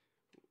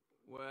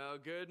Well,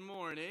 good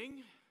morning.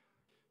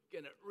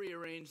 Gonna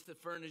rearrange the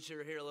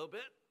furniture here a little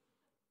bit.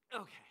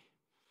 Okay.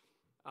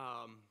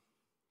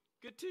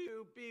 Good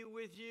to be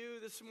with you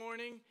this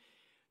morning.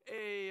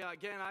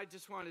 Again, I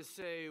just want to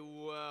say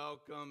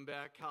welcome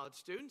back, college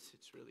students.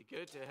 It's really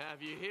good to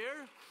have you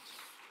here.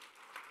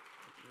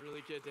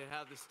 Really good to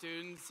have the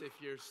students. If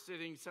you're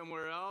sitting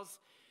somewhere else,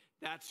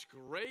 that's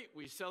great.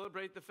 We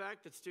celebrate the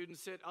fact that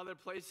students sit other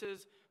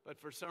places, but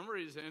for some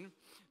reason,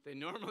 they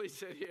normally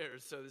sit here.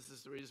 So this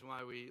is the reason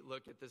why we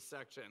look at this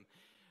section.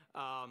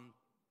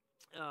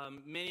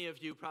 Many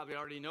of you probably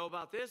already know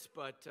about this,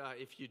 but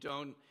if you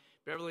don't,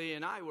 Beverly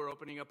and I were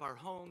opening up our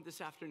home this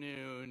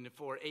afternoon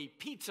for a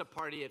pizza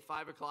party at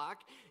 5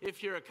 o'clock.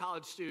 If you're a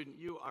college student,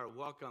 you are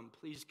welcome.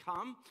 Please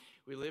come.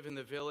 We live in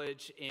the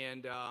village,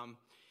 and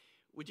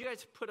would you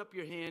guys put up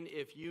your hand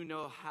if you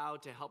know how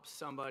to help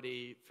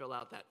somebody fill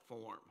out that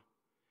form?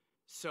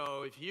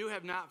 So if you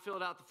have not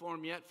filled out the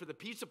form yet for the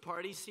pizza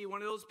party, see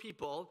one of those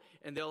people,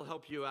 and they'll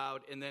help you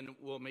out, and then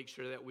we'll make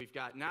sure that we've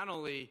got not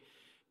only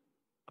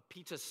a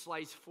pizza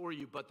slice for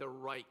you, but the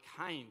right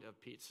kind of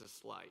pizza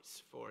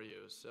slice for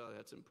you. So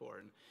that's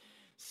important.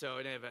 So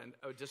in any event,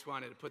 I just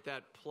wanted to put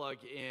that plug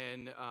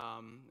in.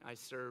 I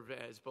serve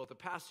as both a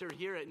pastor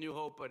here at New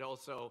Hope, but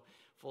also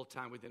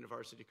full-time within the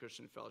Varsity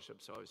Christian Fellowship,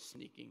 so I was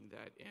sneaking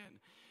that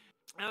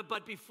in.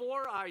 But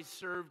before I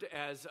served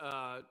as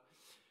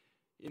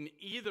in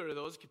either of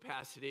those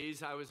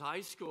capacities, I was a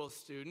high school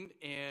student,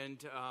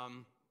 and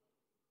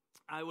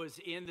I was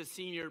in the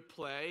senior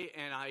play,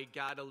 and I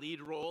got a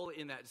lead role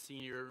in that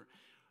senior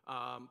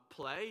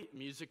play,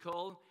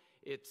 musical.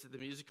 The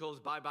musical is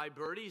Bye Bye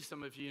Birdie.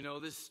 Some of you know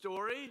this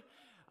story.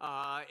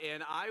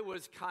 And I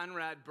was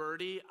Conrad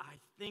Birdie. I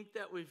think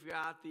that we've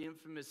got the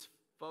infamous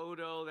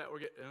photo that we're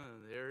getting.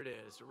 Oh, there it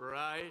is,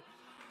 right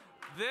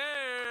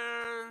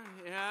there.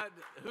 Yeah,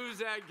 who's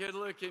that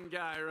good-looking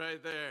guy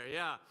right there?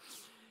 Yeah.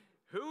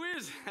 Who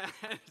is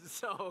that?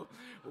 So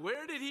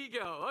where did he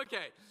go?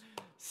 Okay.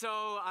 So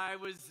I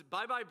was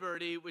Bye Bye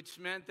Birdie, which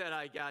meant that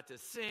I got to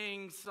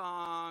sing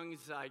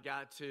songs. I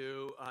got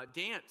to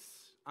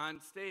dance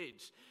on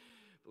stage,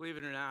 believe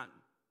it or not.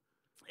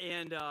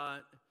 And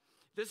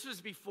this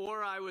was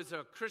before I was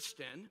a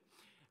Christian,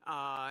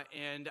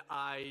 and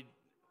I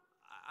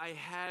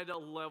had a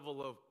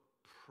level of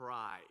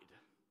pride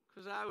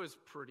because I was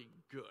pretty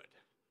good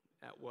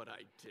at what I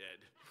did.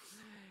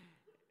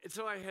 And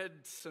so I had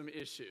some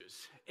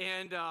issues.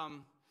 And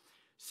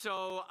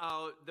so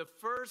the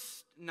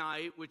first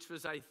night, which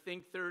was, I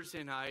think,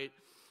 Thursday night,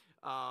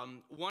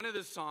 one of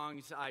the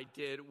songs I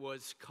did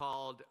was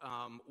called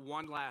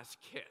One Last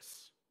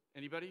Kiss.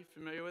 Anybody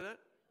familiar with it?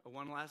 A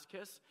One Last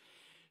Kiss?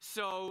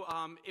 So,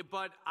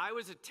 but I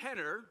was a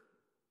tenor,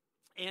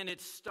 and it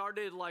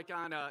started like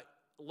on a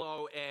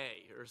low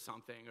A or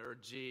something, or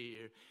G.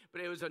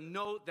 But it was a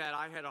note that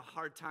I had a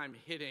hard time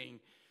hitting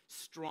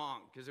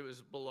strong because it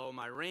was below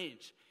my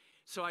range.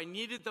 So I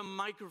needed the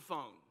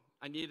microphone.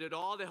 I needed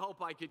all the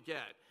help I could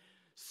get.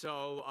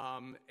 So,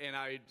 and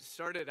I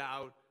started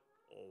out,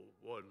 oh,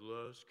 one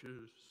last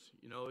kiss.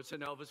 You know, it's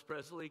an Elvis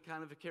Presley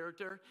kind of a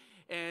character.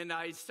 And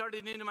I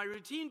started into my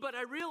routine, but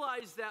I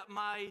realized that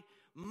my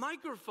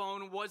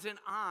microphone wasn't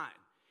on.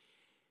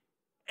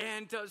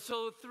 And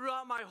so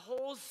throughout my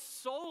whole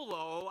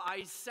solo,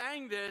 I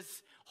sang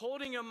this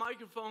holding a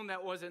microphone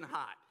that wasn't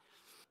hot.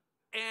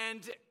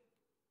 And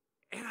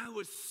I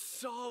was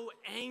so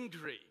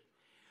angry.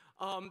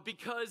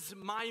 Because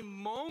my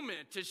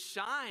moment to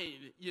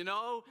shine, you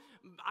know,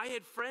 I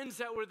had friends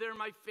that were there,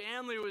 my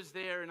family was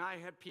there, and I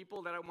had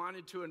people that I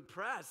wanted to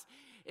impress,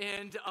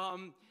 and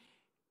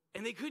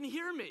they couldn't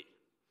hear me,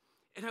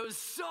 and I was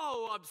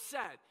so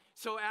upset.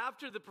 So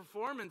after the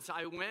performance,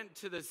 I went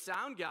to the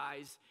sound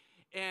guys,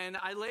 and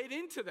I laid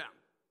into them.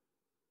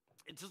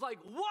 It's just like,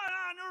 what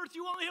on earth?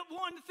 You only have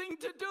one thing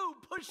to do,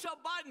 push a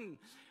button.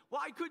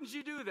 Why couldn't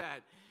you do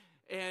that?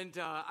 And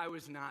I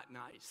was not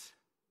nice.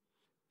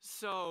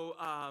 So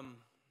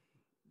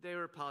they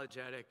were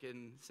apologetic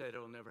and said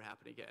it'll never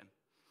happen again.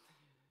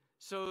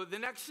 So the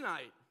next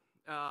night,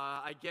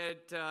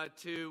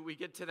 we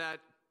get to that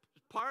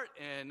part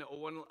and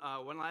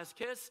one last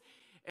kiss,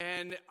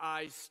 and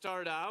I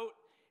start out,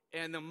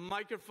 and the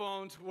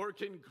microphone's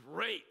working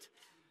great.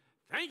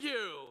 Thank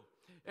you.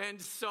 And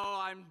so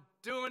I'm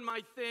doing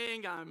my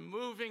thing. I'm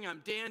moving.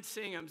 I'm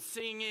dancing. I'm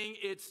singing.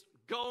 It's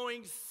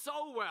going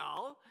so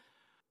well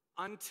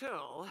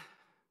until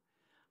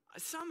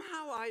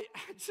somehow I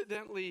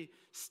accidentally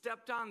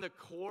stepped on the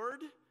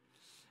cord,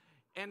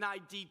 and I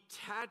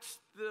detached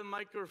the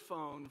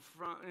microphone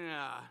from,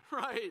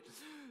 right.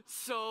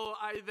 So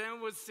I then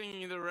was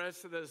singing the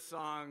rest of the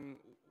song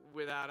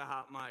without a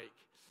hot mic.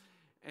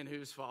 And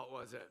whose fault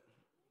was it?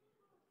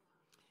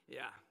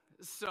 Yeah.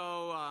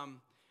 So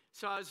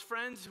I was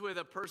friends with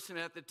a person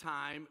at the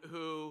time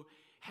who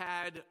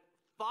had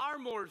far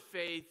more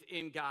faith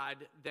in God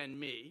than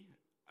me.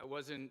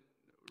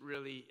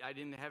 I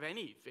didn't have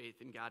any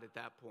faith in God at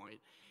that point.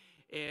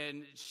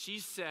 And she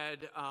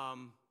said,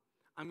 I'm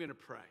going to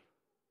pray.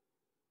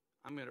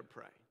 I'm going to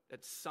pray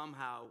that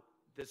somehow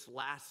this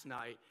last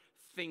night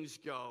things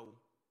go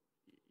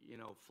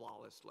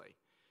flawlessly.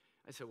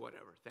 I said,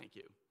 whatever, thank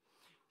you.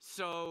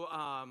 So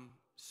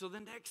the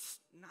next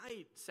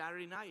night,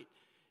 Saturday night,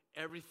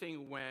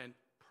 everything went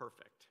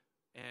perfect.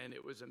 And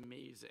it was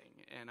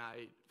amazing. And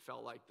I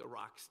felt like the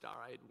rock star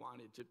I had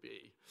wanted to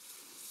be.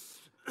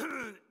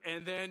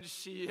 And then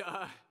she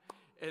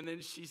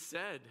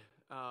said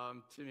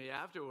to me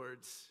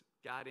afterwards,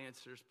 God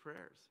answers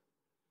prayers.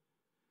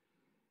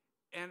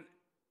 And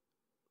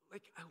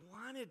I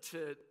wanted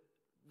to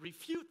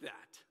refute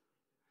that,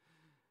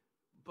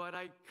 but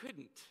I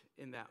couldn't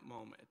in that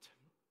moment.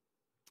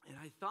 And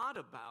I thought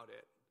about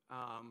it,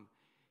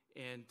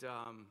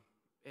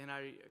 and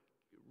I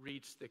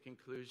reached the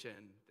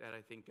conclusion that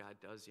I think God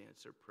does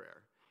answer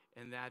prayer.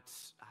 And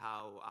that's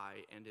how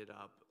I ended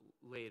up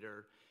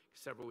later,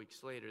 several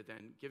weeks later,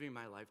 then giving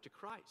my life to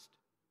Christ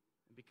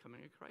and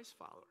becoming a Christ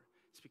follower.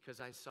 It's because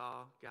I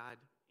saw God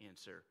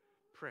answer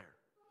prayer.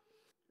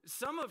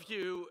 Some of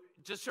you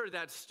just heard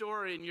that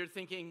story and you're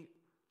thinking,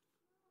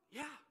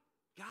 yeah,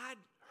 God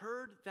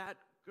heard that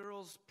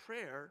girl's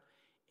prayer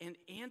and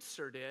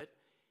answered it,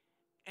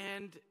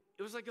 and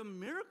it was like a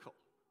miracle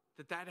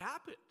that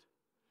happened.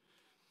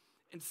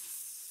 And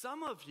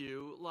some of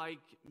you,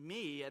 like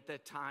me at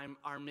that time,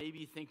 are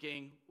maybe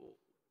thinking, well,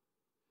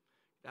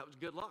 that was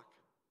good luck,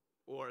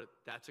 or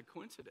that's a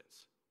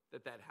coincidence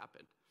that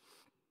happened.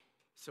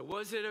 So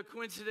was it a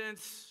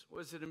coincidence?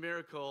 Was it a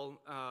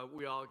miracle?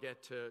 We all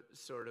get to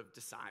sort of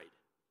decide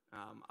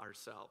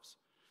ourselves.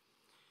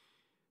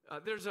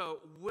 There's a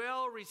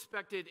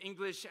well-respected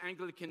English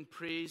Anglican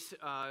priest.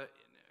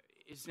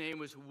 His name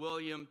was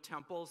William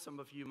Temple. Some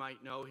of you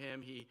might know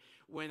him. He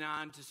went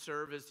on to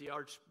serve as the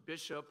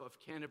Archbishop of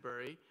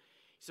Canterbury.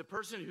 He's a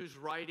person whose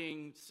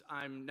writings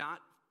I'm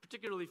not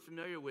particularly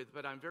familiar with,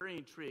 but I'm very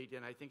intrigued,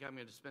 and I think I'm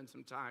going to spend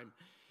some time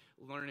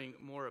learning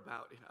more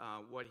about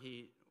what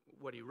he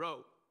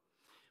wrote.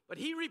 But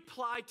he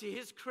replied to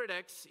his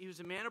critics. He was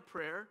a man of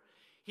prayer.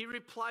 He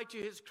replied to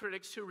his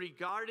critics who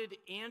regarded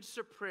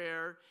answer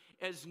prayer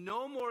as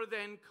no more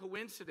than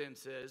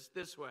coincidences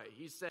this way.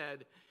 He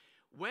said,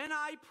 when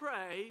I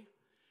pray,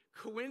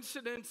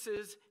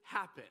 coincidences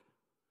happen.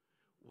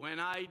 When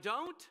I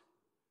don't,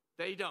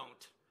 they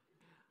don't.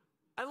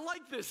 I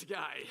like this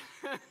guy.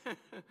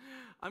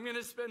 I'm going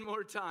to spend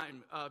more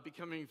time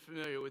becoming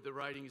familiar with the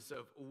writings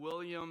of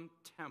William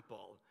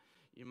Temple.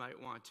 You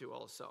might want to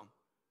also.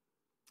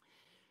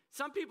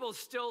 Some people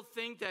still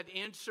think that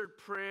answered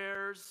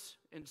prayers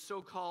and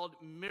so-called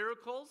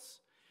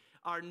miracles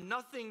are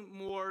nothing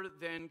more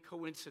than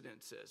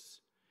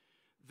coincidences,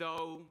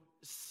 though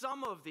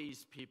some of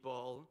these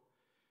people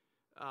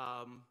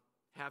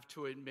have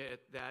to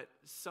admit that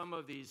some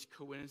of these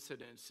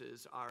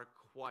coincidences are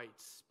quite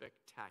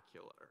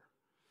spectacular.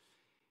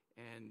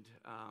 And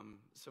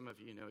some of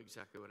you know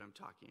exactly what I'm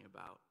talking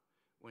about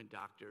when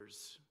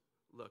doctors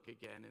look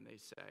again and they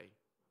say,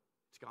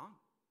 it's gone.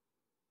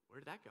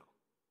 Where did that go?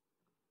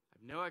 I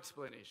have no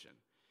explanation.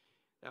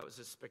 That was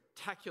a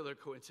spectacular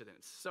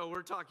coincidence. So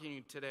we're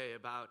talking today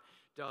about,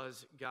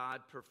 does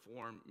God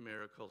perform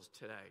miracles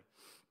today?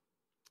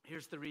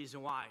 Here's the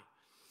reason why.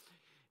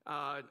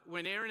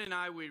 When Aaron and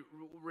I, we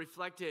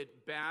reflected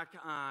back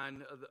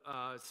on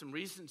some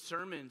recent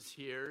sermons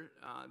here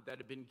that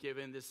have been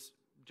given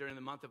during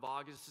the month of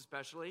August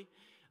especially.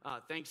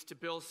 Thanks to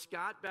Bill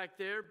Scott back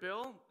there.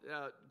 Bill,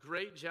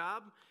 great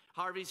job.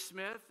 Harvey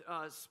Smith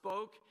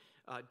spoke.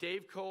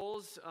 Dave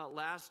Coles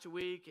last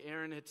week.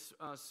 Aaron had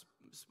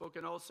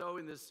spoken also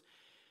in this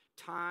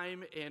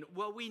time. And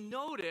what we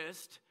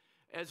noticed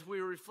as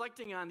we were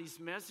reflecting on these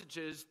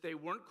messages, they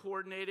weren't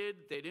coordinated.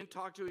 They didn't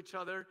talk to each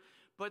other.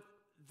 But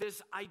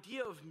this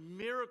idea of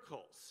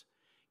miracles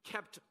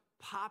kept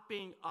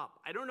popping up.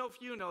 I don't know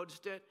if you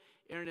noticed it.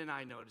 Aaron and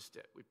I noticed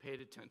it. We paid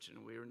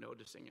attention. We were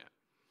noticing it.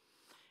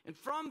 And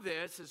from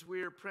this, as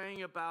we were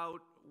praying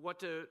about what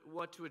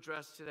to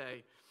address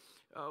today,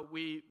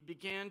 we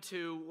began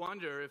to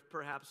wonder if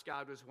perhaps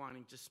God was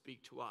wanting to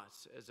speak to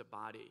us as a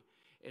body.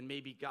 And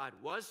maybe God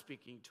was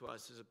speaking to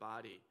us as a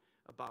body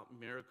about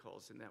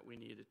miracles and that we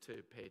needed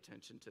to pay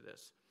attention to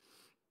this.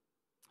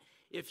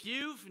 If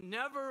you've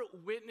never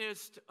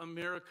witnessed a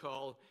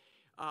miracle,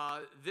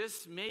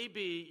 this may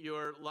be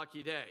your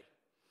lucky day.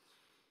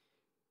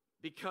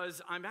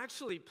 Because I'm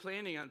actually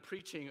planning on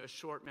preaching a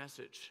short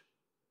message.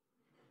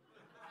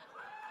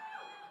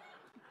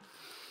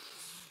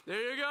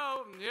 There you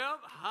go. Yep.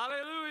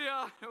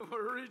 Hallelujah.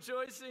 We're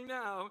rejoicing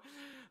now.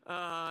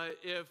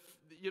 If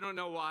you don't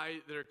know why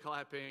they're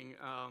clapping,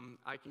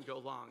 I can go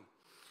long.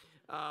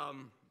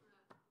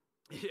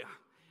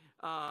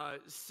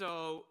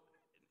 So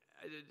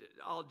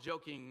all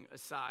joking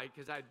aside,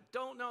 because I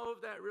don't know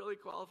if that really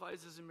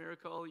qualifies as a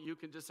miracle. You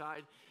can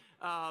decide.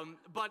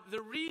 But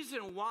the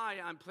reason why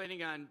I'm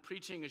planning on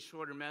preaching a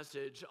shorter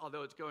message,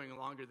 although it's going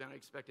longer than I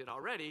expected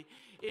already,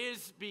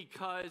 is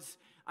because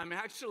I'm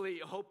actually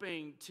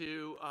hoping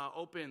to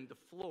open the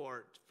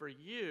floor for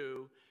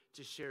you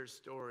to share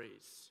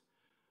stories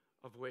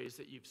of ways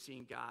that you've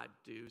seen God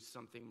do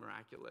something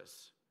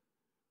miraculous.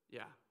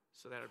 Yeah,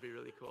 so that would be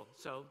really cool.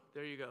 So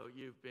there you go.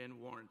 You've been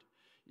warned.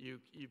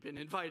 you've been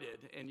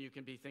invited, and you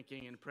can be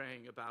thinking and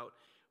praying about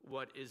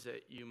what is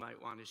it you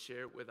might want to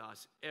share with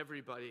us.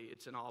 Everybody,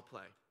 it's an all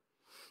play.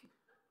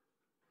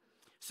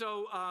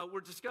 So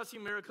we're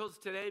discussing miracles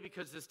today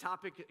because this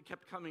topic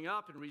kept coming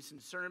up in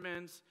recent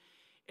sermons.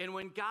 And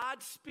when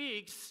God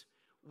speaks,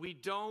 we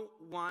don't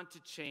want to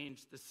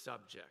change the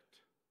subject.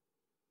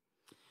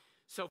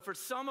 So for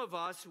some of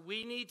us,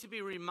 we need to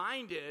be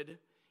reminded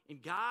in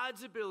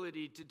God's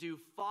ability to do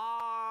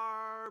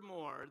far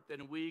more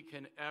than we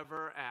can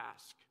ever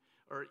ask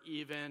or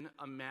even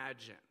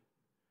imagine.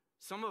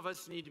 Some of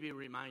us need to be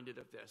reminded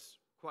of this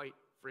quite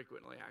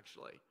frequently,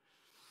 actually.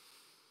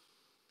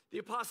 The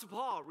Apostle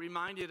Paul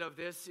reminded of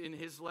this in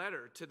his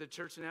letter to the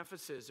church in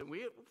Ephesus, and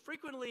we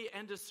frequently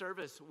end a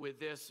service with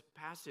this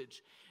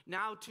passage.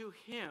 Now to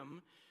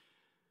him,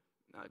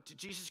 to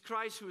Jesus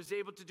Christ, who is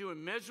able to do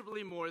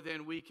immeasurably more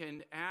than we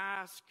can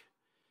ask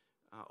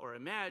or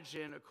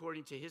imagine,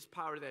 according to his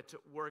power that's at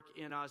work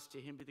in us, to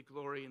him be the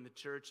glory in the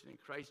church and in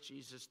Christ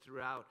Jesus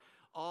throughout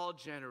all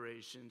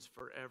generations,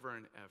 forever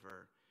and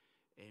ever.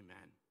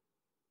 Amen.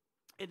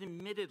 And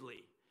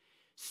admittedly,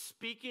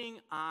 speaking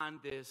on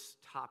this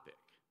topic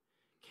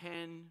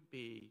can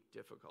be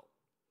difficult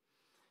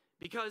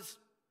because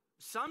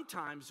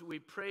sometimes we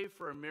pray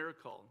for a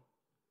miracle,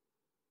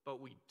 but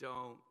we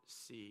don't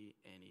see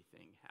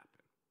anything happen.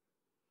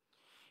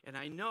 And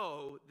I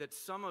know that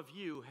some of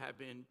you have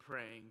been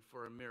praying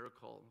for a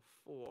miracle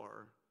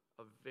for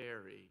a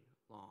very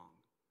long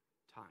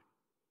time.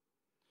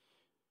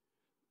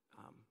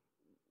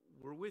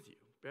 We're with you.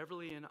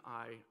 Beverly and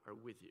I are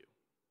with you.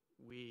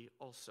 We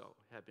also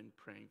have been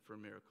praying for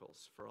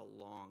miracles for a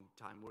long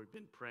time. We've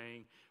been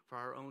praying for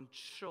our own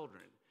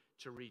children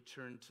to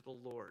return to the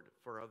Lord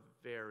for a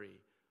very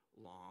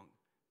long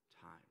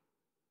time.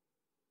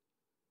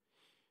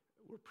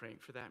 We're praying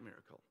for that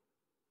miracle.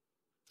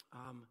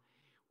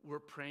 We're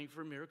praying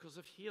for miracles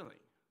of healing.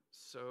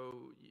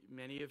 So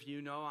many of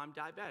you know I'm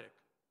diabetic.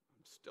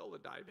 I'm still a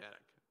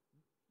diabetic.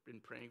 Been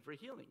praying for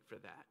healing for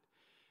that.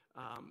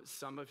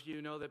 Some of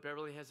you know that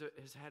Beverly has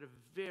had a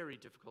very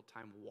difficult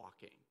time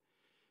walking.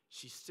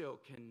 She still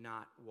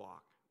cannot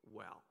walk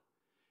well,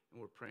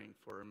 and we're praying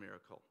for a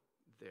miracle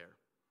there.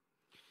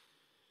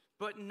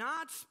 But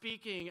not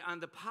speaking on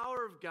the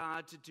power of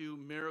God to do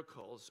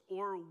miracles,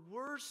 or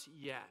worse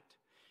yet,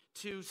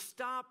 to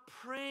stop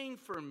praying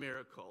for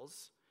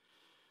miracles,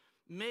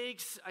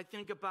 makes, I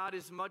think, about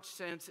as much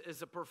sense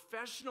as a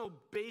professional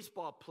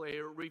baseball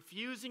player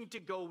refusing to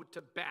go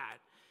to bat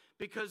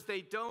because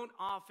they don't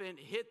often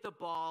hit the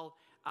ball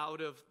out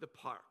of the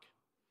park.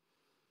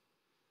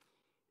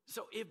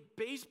 So if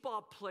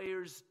baseball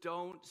players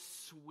don't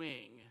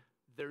swing,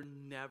 they're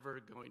never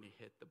going to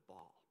hit the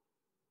ball.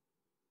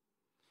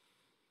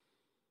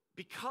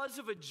 Because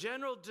of a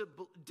general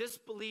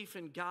disbelief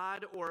in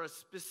God or a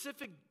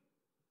specific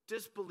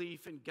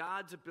disbelief in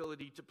God's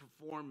ability to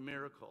perform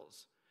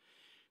miracles,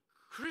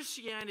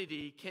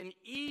 Christianity can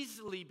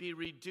easily be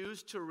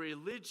reduced to a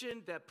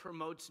religion that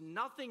promotes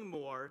nothing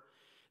more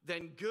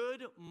than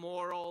good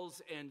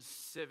morals and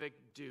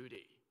civic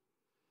duty.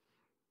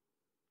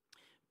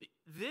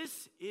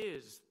 This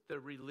is the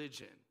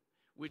religion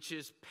which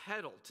is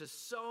peddled to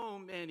so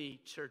many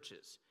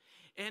churches.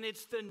 And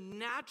it's the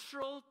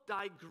natural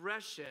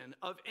digression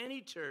of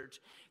any church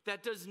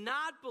that does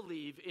not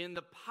believe in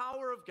the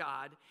power of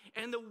God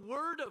and the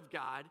Word of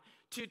God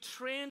to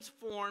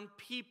transform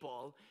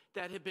people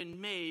that have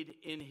been made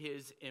in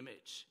His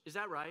image. Is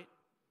that right?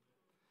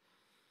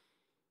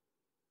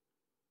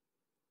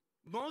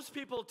 Most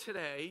people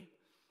today,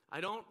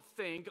 I don't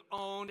think,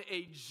 own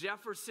a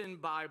Jefferson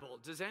Bible.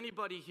 Does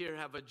anybody here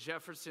have a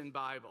Jefferson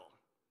Bible?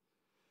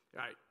 All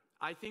right.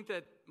 I think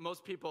that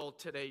most people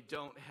today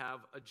don't have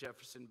a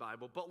Jefferson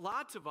Bible, but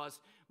lots of us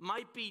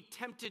might be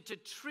tempted to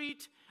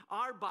treat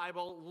our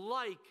Bible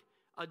like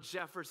a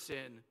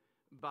Jefferson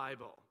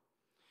Bible.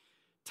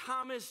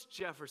 Thomas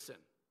Jefferson,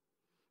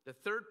 the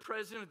third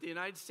president of the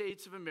United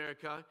States of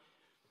America,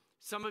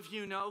 some of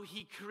you know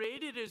he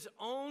created his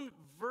own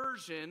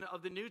version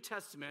of the New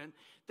Testament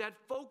that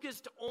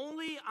focused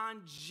only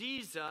on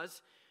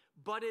Jesus,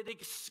 but it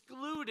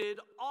excluded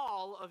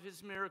all of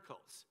his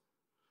miracles.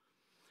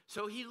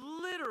 So he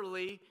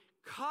literally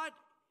cut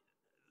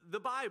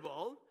the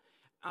Bible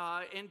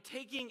and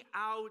taking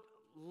out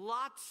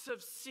lots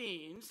of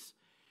scenes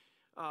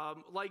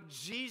like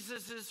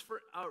Jesus'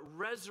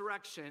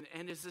 resurrection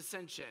and his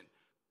ascension,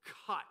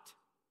 cut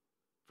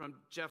from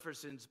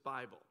Jefferson's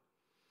Bible.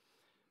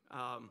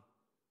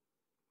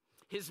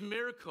 His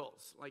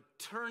miracles, like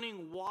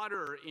turning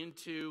water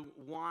into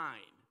wine,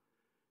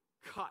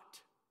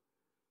 cut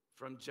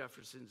from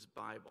Jefferson's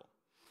Bible.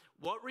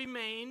 What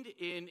remained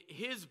in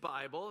his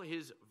Bible,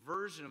 his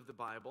version of the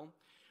Bible,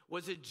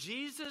 was a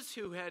Jesus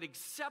who had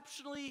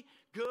exceptionally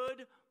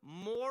good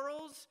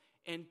morals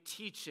and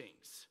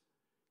teachings,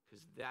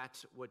 because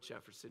that's what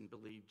Jefferson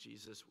believed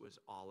Jesus was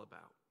all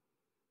about.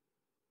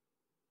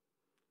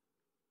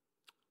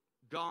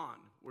 Gone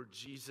were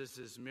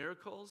Jesus'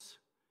 miracles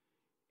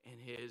and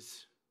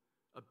his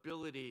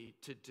ability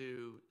to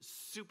do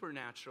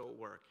supernatural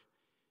work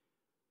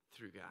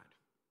through God.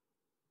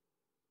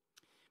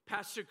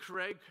 Pastor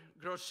Craig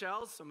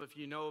Groeschel, some of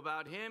you know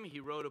about him.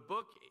 He wrote a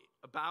book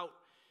about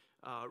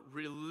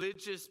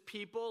religious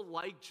people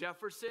like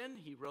Jefferson.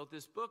 He wrote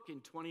this book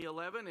in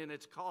 2011, and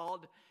it's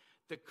called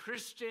The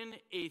Christian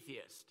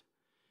Atheist,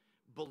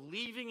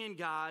 Believing in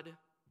God,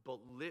 but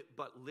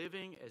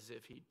living as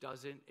if he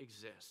doesn't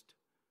exist.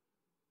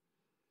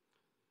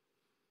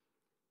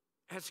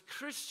 As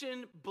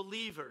Christian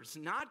believers,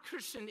 not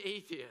Christian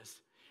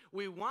atheists,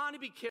 we want to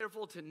be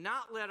careful to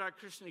not let our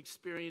Christian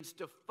experience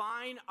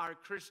define our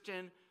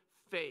Christian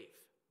faith.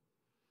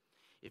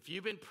 If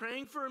you've been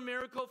praying for a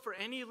miracle for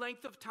any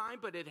length of time,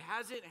 but it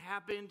hasn't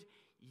happened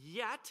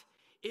yet,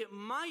 it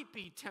might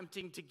be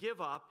tempting to give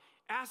up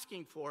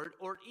asking for it,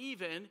 or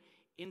even,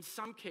 in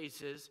some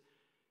cases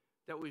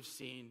that we've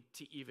seen,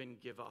 to even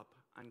give up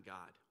on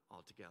God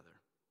altogether.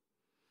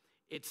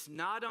 It's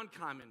not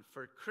uncommon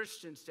for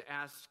Christians to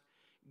ask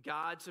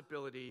God's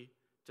ability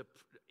to,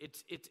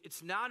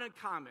 it's not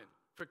uncommon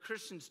for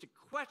Christians to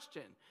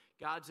question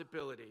God's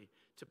ability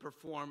to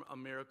perform a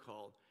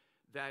miracle.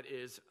 That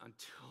is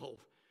until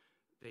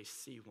they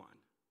see one,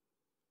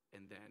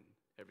 and then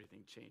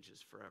everything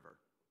changes forever.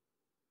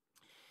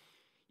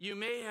 You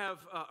may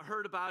have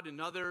heard about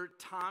another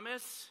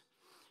Thomas.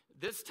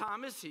 This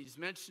Thomas, he's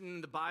mentioned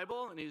in the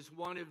Bible, and he's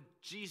one of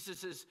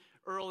Jesus'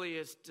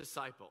 earliest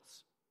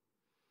disciples.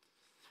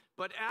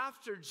 But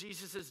after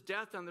Jesus'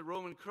 death on the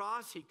Roman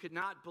cross, he could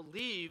not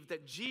believe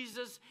that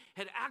Jesus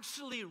had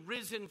actually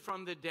risen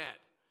from the dead.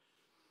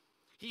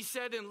 He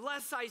said,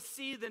 "Unless I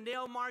see the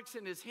nail marks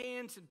in his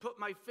hands and put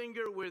my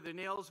finger where the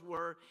nails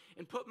were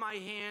and put my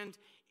hand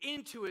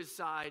into his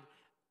side,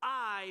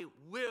 I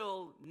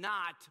will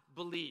not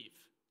believe,"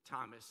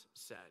 Thomas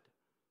said.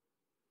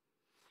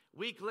 A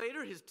week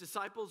later, his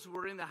disciples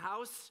were in the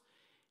house,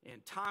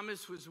 and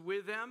Thomas was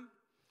with them.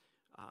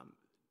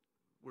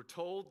 We're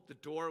told the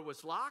door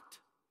was locked.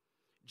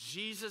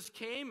 Jesus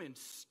came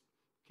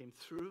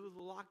through the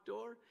locked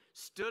door,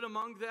 stood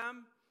among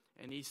them,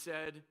 and he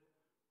said,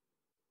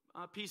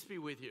 "Peace be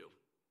with you."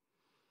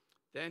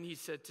 Then he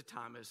said to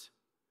Thomas,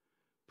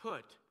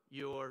 "Put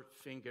your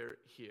finger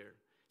here.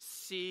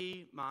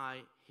 See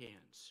my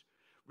hands.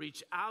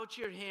 Reach out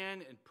your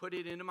hand and put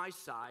it into my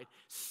side.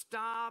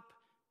 Stop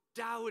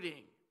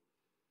doubting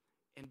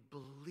and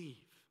believe."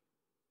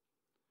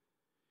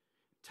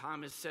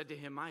 Thomas said to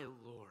him, "My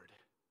Lord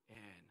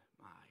and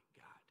my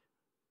God."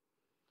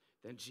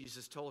 Then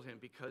Jesus told him,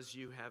 "Because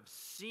you have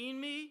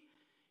seen me,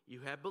 you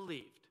have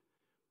believed.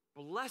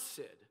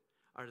 Blessed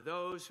are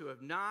those who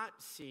have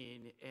not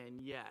seen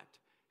and yet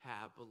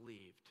have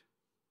believed."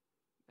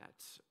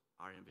 That's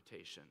our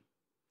invitation.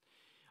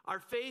 Our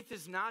faith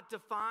is not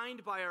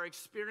defined by our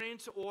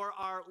experience or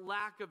our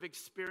lack of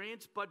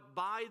experience, but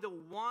by the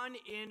one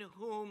in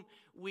whom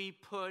we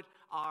put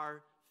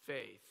our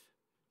faith,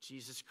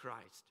 Jesus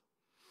Christ.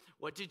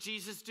 What did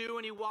Jesus do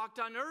when he walked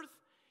on earth?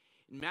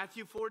 In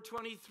Matthew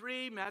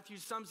 4:23, Matthew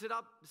sums it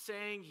up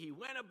saying he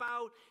went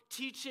about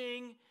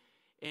teaching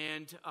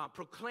and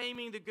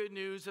proclaiming the good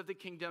news of the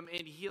kingdom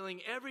and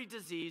healing every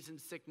disease and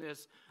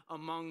sickness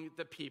among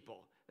the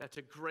people. That's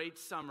a great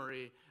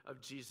summary of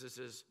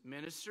Jesus'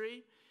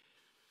 ministry.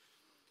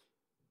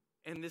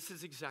 And this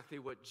is exactly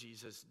what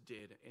Jesus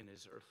did in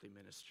his earthly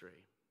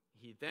ministry.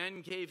 He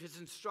then gave his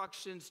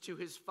instructions to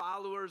his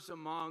followers,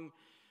 among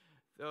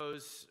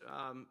those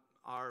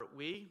are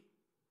we.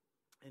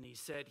 And he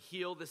said,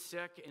 "Heal the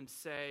sick and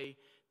say,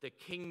 the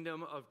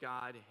kingdom of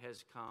God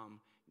has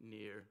come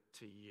near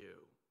to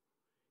you."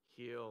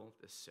 Heal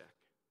the sick.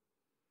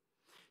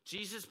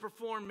 Jesus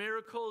performed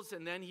miracles,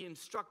 and then he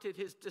instructed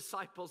his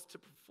disciples to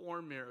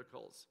perform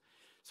miracles.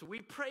 So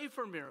we pray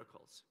for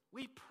miracles.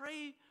 We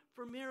pray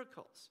for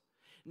miracles.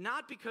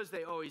 Not because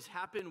they always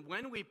happen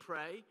when we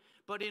pray,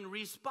 but in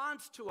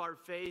response to our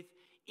faith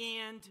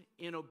and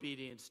in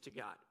obedience to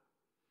God.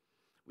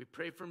 We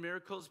pray for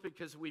miracles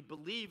because we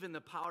believe in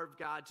the power of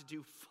God to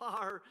do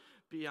far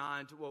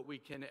beyond what we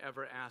can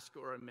ever ask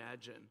or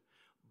imagine.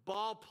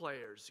 Ball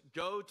players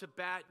go to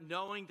bat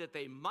knowing that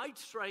they might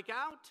strike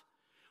out,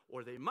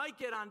 or they might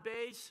get on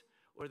base,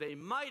 or they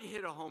might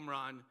hit a home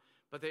run,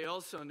 but they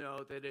also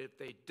know that if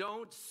they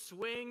don't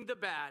swing the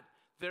bat,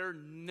 they're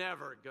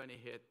never going to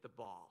hit the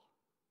ball.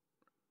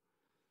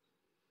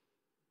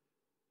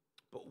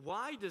 But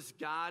why does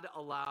God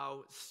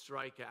allow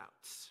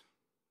strikeouts?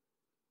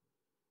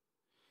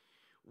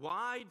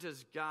 Why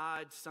does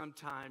God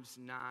sometimes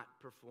not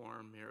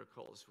perform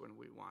miracles when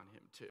we want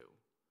him to?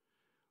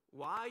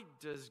 Why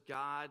does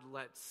God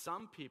let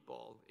some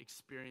people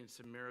experience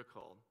a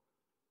miracle,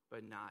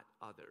 but not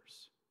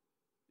others?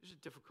 These are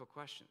difficult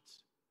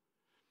questions.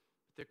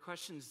 They're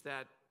questions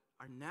that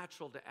are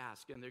natural to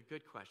ask, and they're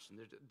good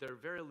questions. They're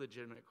very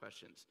legitimate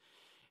questions.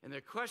 And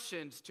they're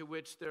questions to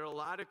which there are a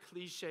lot of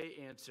cliche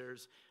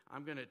answers.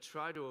 I'm going to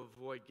try to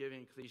avoid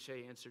giving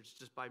cliche answers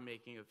just by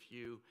making a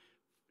few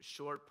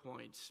short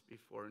points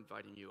before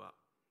inviting you up.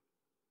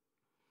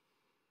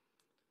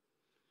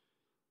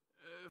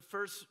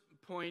 First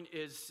point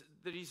is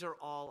that these are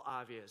all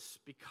obvious,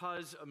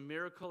 because a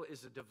miracle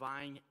is a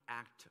divine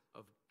act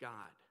of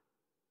God.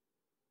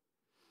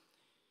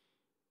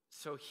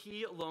 So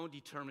he alone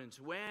determines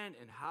when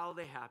and how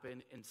they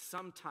happen, and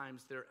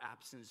sometimes their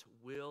absence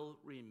will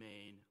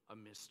remain a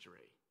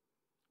mystery.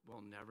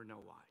 We'll never know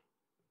why.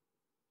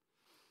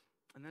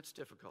 And that's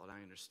difficult,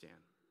 I understand.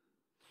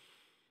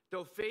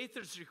 Though faith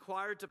is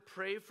required to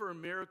pray for a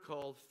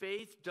miracle,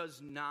 faith does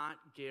not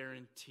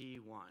guarantee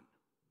one.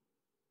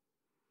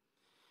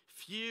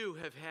 Few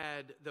have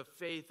had the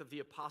faith of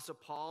the Apostle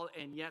Paul,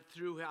 and yet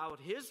throughout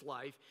his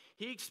life,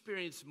 he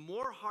experienced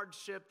more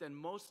hardship than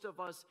most of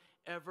us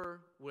ever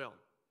will.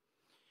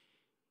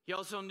 He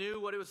also knew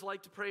what it was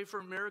like to pray for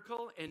a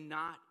miracle and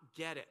not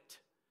get it.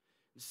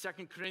 In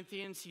 2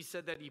 Corinthians, he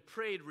said that he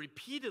prayed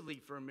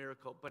repeatedly for a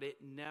miracle, but it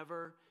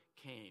never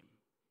came.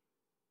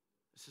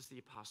 This is the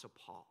Apostle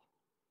Paul.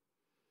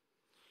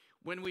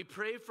 When we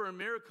pray for a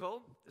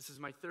miracle, this is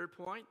my third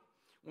point,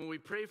 when we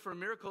pray for a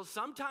miracle,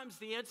 sometimes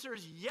the answer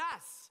is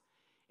yes,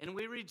 and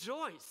we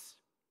rejoice.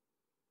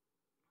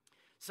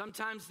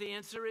 Sometimes the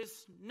answer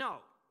is no,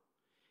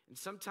 and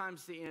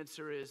sometimes the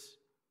answer is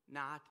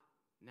not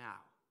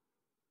now.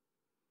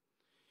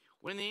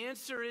 When the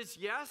answer is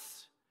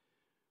yes,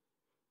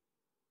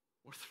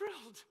 we're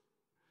thrilled.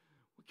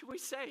 What can we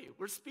say?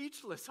 We're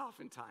speechless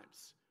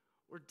oftentimes.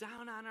 We're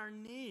down on our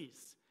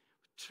knees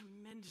with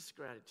tremendous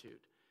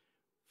gratitude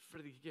for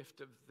the gift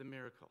of the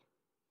miracle.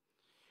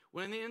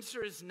 When the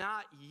answer is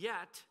not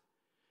yet,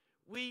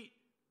 we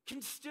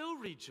can still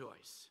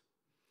rejoice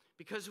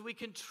because we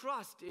can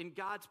trust in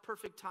God's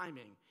perfect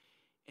timing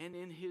and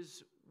in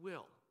his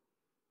will.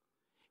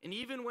 And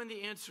even when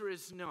the answer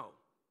is no,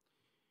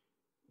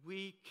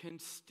 we can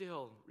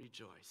still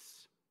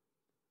rejoice,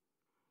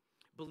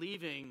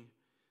 believing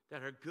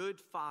that our good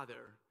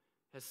Father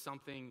has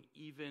something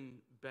even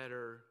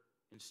better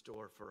in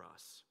store for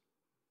us.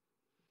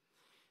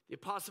 The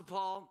Apostle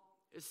Paul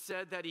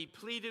said that he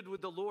pleaded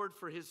with the Lord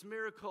for his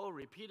miracle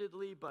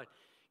repeatedly, but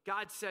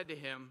God said to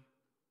him,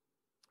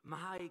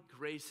 "My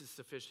grace is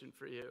sufficient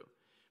for you,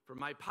 for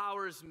my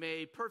power is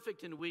made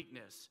perfect in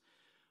weakness."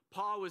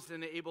 Paul was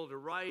then able to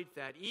write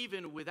that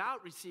even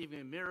without receiving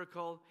a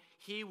miracle,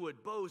 he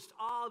would boast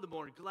all the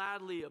more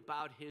gladly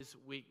about his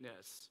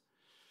weakness,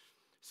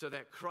 so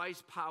that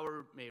Christ's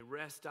power may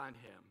rest on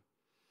him.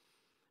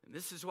 And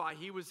this is why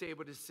he was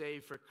able to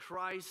say, "For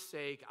Christ's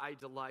sake, I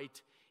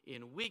delight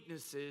in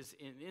weaknesses,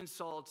 in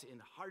insults, in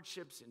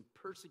hardships, in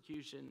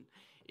persecution,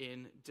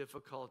 in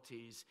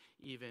difficulties,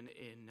 even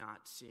in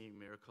not seeing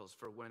miracles.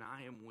 For when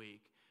I am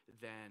weak,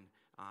 then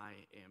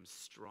I am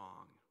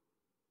strong."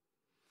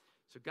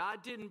 So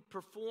God didn't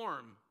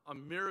perform a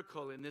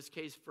miracle in this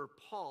case for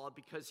Paul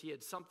because he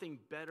had something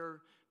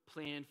better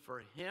planned for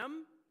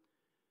him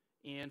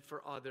and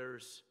for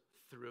others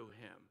through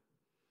him.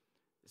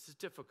 This is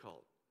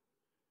difficult,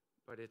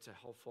 but it's a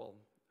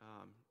helpful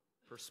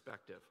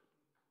perspective.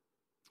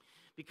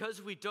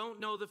 Because we don't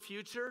know the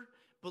future,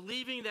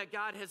 believing that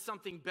God has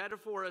something better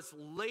for us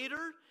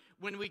later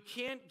when we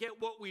can't get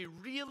what we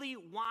really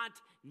want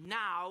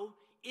now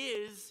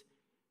is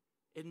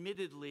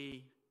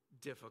admittedly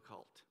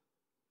difficult.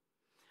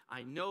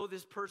 I know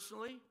this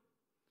personally,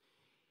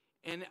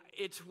 and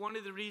it's one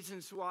of the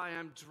reasons why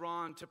I'm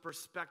drawn to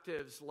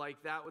perspectives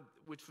like that,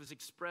 which was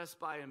expressed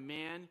by a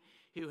man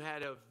who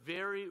had a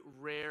very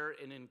rare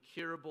and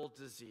incurable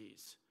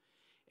disease.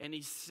 And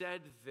he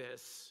said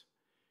this.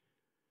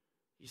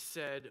 He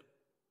said,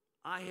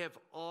 "I have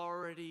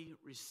already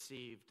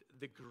received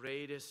the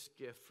greatest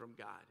gift from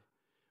God,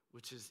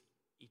 which is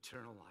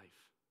eternal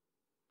life.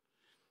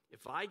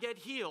 If I get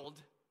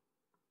healed,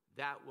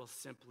 that will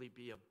simply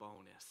be a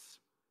bonus."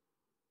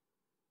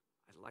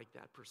 I like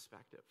that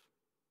perspective.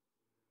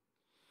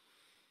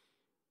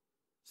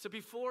 So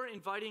before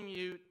inviting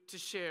you to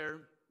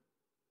share,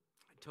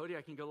 I told you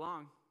I can go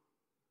long.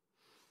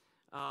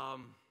 I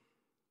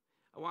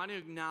want to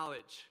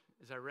acknowledge,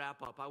 as I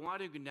wrap up, I want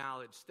to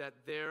acknowledge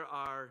that there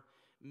are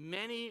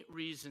many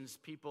reasons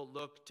people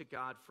look to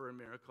God for a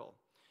miracle.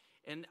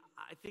 And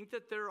I think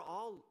that they're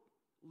all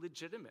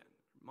legitimate,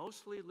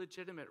 mostly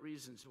legitimate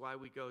reasons why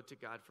we go to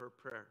God for a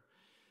prayer.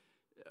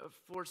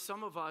 For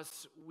some of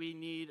us, we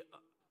need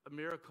a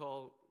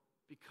miracle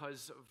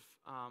because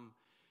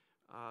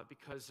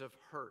of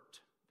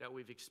hurt that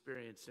we've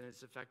experienced, and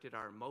it's affected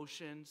our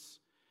emotions,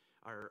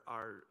 our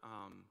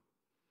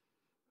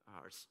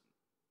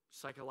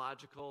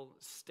psychological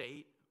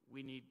state.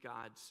 We need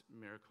God's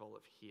miracle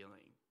of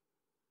healing,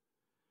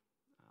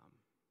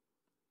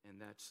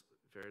 and that's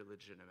very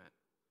legitimate.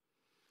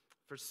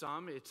 For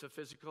some, it's a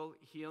physical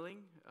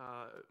healing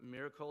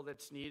miracle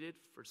that's needed.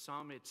 For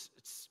some, it's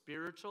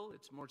spiritual.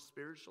 It's more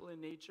spiritual in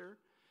nature.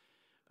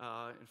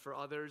 And for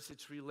others,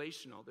 it's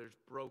relational. There's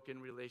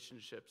broken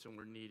relationships, and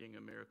we're needing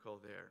a miracle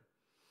there.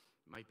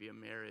 It might be a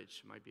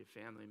marriage, it might be a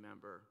family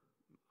member,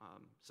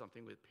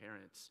 something with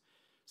parents,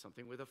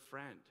 something with a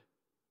friend.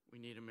 We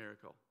need a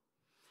miracle.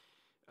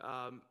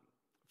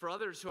 For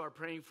others who are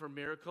praying for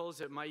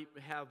miracles, it might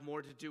have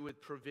more to do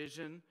with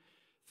provision,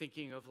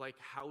 thinking of like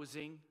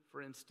housing,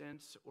 for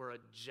instance, or a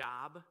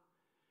job.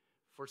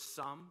 For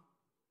some,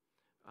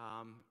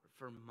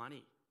 for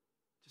money,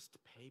 just to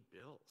pay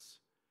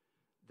bills.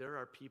 there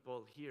are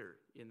people here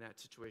in that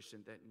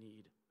situation that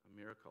need a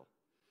miracle.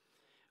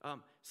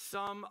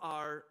 Some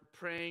are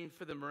praying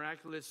for the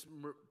miraculous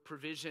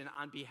provision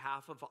on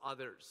behalf of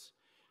others,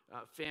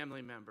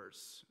 family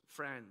members,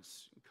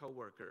 friends, and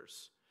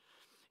coworkers.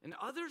 And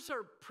others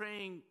are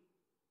praying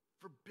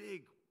for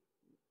big,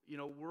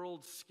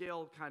 world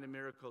scale kind of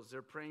miracles.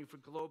 They're praying for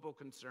global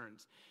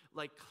concerns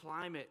like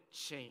climate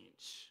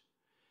change,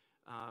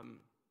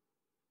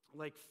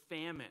 like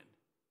famine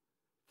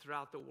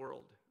throughout the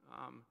world,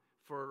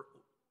 for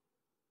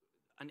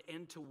an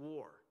end to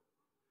war,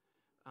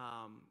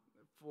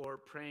 for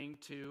praying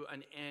to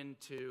an end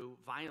to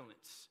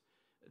violence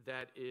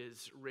that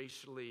is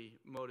racially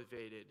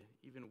motivated,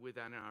 even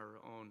within our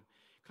own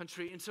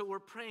country. And so we're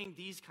praying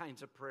these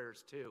kinds of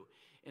prayers too,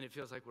 and it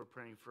feels like we're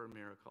praying for a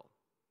miracle.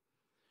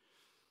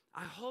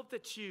 I hope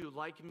that you,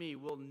 like me,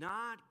 will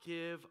not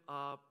give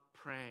up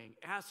praying,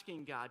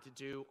 asking God to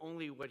do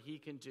only what he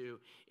can do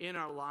in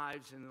our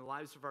lives, in the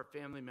lives of our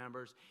family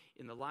members,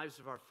 in the lives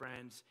of our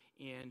friends,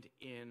 and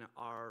in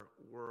our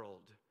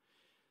world.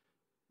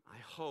 I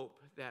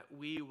hope that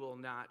we will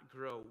not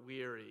grow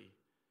weary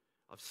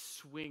of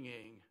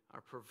swinging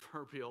our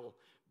proverbial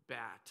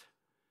bat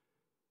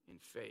in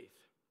faith.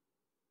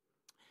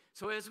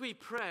 So as we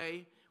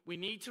pray, we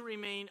need to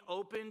remain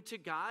open to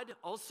God,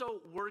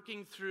 also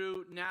working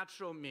through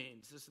natural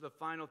means. This is the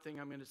final thing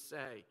I'm going to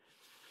say.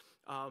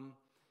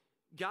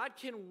 God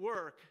can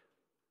work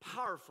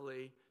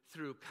powerfully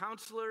through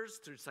counselors,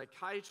 through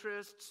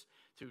psychiatrists,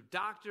 through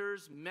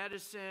doctors,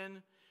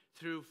 medicine,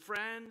 through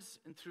friends,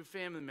 and through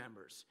family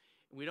members.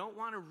 And we don't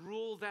want to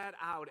rule that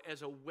out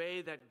as a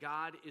way that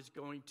God is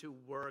going to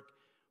work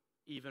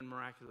even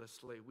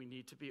miraculously. We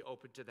need to be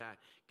open to that.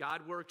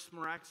 God works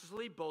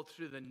miraculously both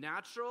through the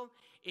natural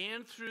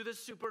and through the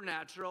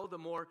supernatural, the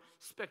more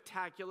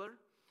spectacular.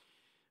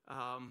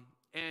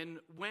 And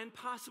when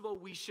possible,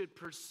 we should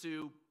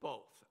pursue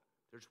both.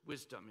 There's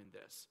wisdom in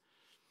this.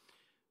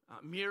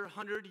 Mere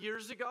 100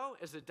 years ago,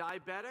 as a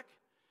diabetic,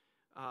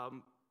 I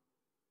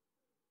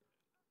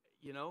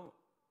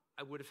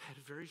would have had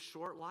a very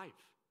short life,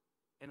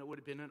 and it would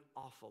have been an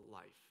awful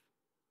life.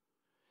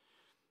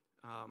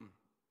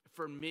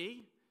 For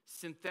me,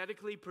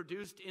 synthetically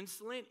produced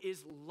insulin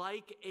is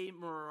like a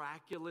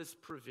miraculous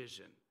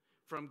provision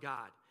from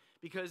God,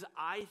 because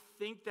I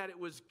think that it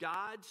was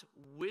God's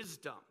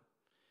wisdom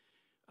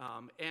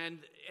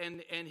and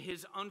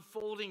his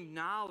unfolding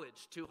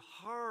knowledge to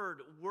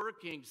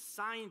hard-working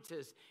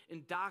scientists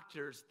and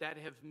doctors that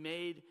have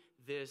made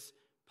this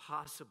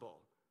possible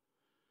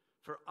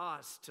for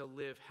us to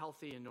live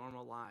healthy and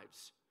normal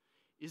lives.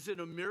 Is it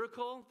a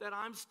miracle that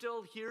I'm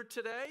still here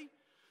today?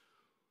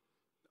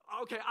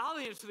 Okay, I'll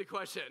answer the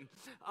question.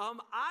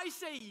 I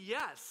say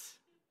yes.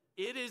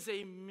 It is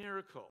a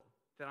miracle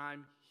that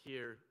I'm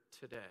here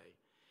today.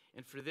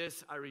 And for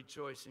this, I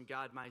rejoice in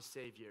God, my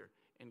Savior,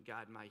 and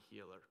God, my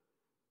healer.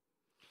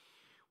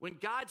 When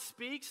God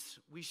speaks,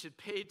 we should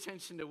pay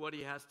attention to what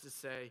he has to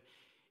say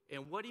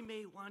and what he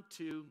may want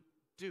to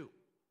do.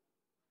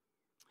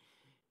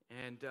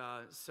 And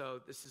so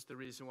this is the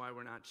reason why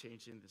we're not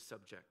changing the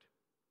subject.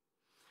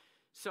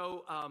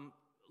 So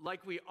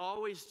like we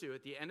always do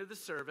at the end of the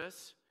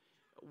service,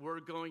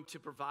 we're going to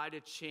provide a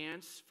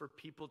chance for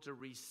people to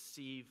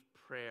receive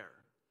prayer.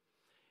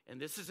 And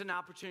this is an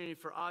opportunity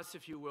for us,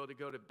 if you will, to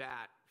go to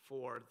bat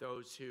for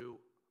those who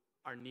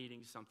are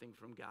needing something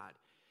from God.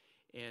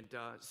 And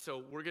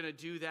so we're going to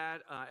do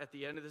that at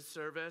the end of the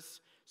service.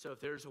 So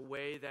if there's a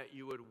way that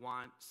you would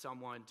want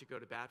someone to go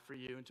to bat for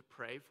you and to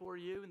pray for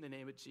you in the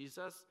name of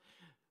Jesus,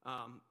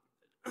 I'll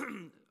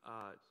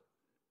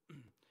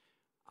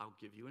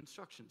give you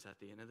instructions at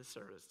the end of the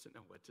service to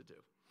know what to do.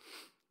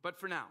 But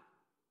for now,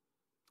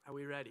 are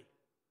we ready?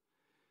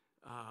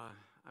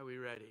 Are we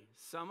ready?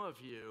 Some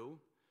of you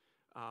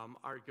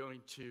are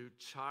going to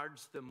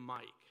charge the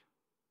mic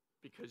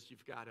because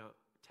you've got a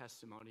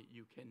testimony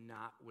you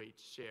cannot wait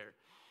to share.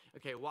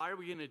 Okay, why are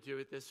we going to do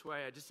it this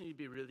way? I just need to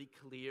be really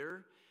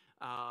clear.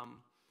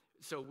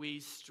 So we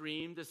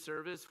stream the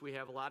service. We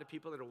have a lot of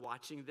people that are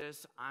watching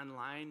this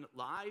online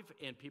live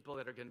and people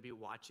that are going to be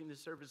watching the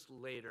service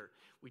later.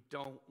 We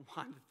don't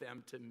want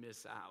them to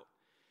miss out.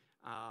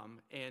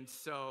 And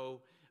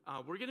so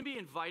we're going to be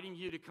inviting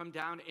you to come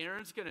down.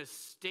 Aaron's going to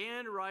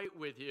stand right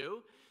with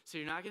you. So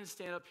you're not going to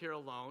stand up here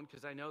alone,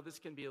 because I know this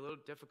can be a little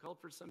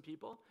difficult for some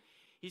people.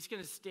 He's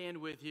going to stand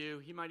with you.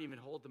 He might even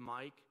hold the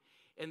mic.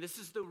 And this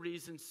is the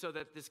reason, so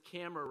that this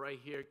camera right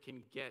here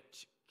can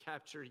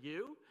capture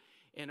you,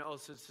 and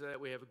also so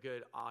that we have a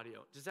good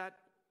audio. Does that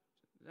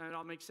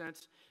all make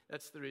sense?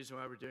 That's the reason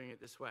why we're doing it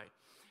this way.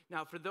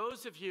 Now, for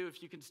those of you,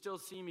 if you can still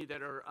see me,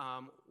 that are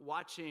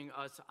watching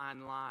us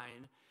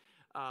online,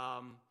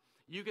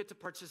 you get to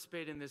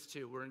participate in this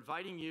too. We're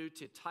inviting you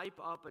to type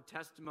up a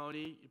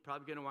testimony. You're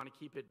probably going to want to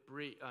keep it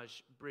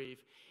brief.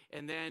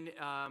 And then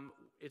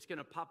it's going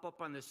to pop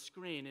up on the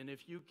screen. And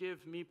if you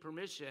give me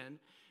permission,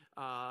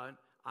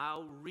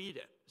 I'll read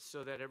it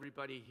so that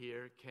everybody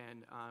here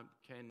can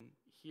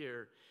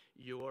hear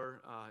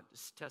your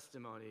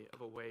testimony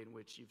of a way in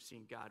which you've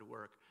seen God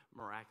work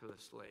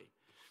miraculously.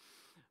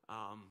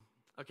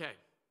 Okay.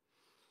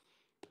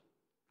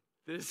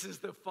 This is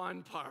the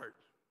fun part.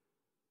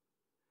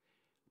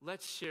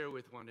 Let's share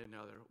with one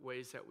another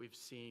ways that we've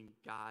seen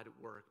God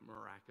work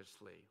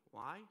miraculously.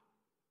 Why?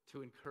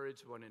 To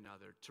encourage one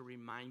another, to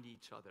remind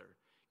each other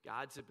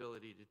God's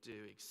ability to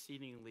do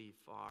exceedingly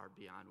far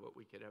beyond what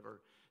we could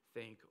ever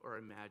think or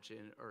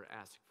imagine or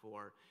ask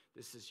for.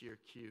 This is your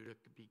cue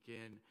to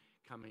begin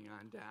coming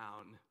on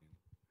down.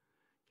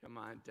 Come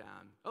on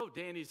down. Oh,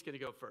 Danny's going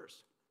to go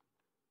first.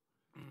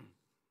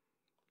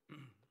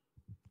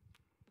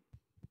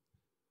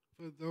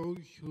 For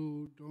those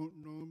who don't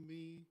know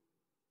me,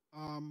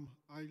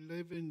 I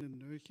live in a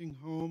nursing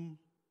home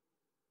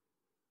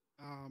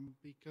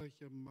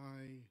because of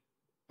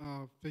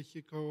my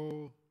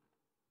physical,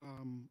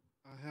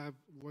 I have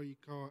what you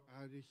call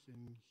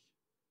Addison's.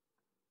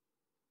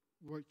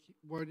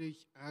 What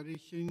is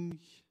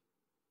Addison's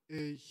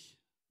is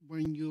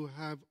when you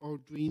have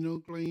adrenal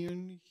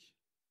glands.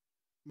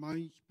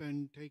 Mine's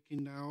been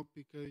taken out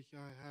because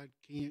I had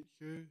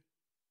cancer.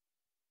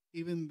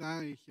 Even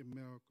that is a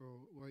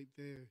miracle right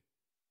there.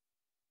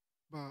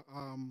 But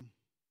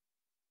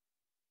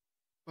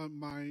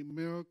my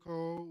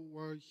miracle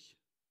was,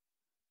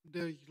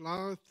 there's a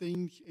lot of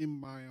things in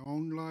my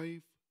own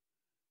life.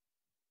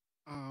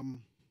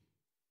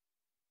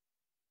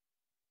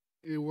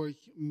 It was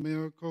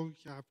miracles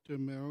after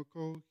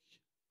miracles,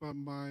 but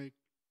my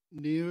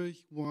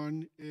nearest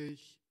one is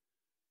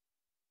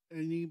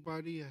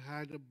anybody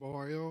had a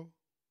boil.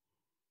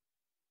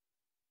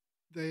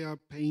 They are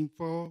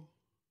painful.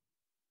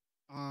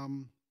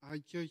 I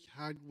just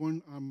had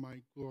one on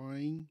my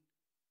groin,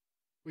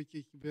 which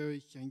is very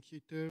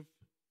sensitive.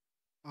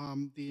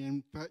 The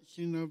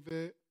infection of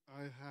it,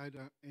 I had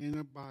an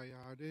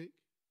antibiotic.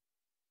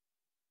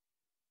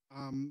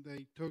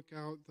 They took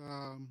out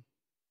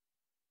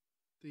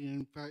the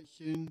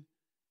infection,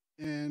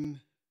 and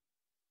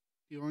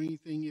the only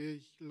thing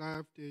is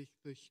left is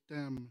the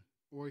stem,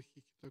 or is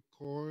the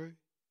core.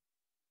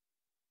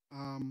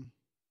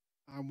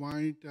 I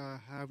wanted to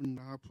have an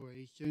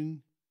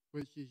operation,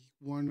 which is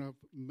one of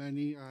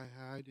many I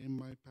had in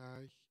my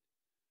past,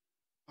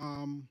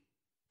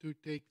 to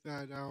take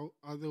that out.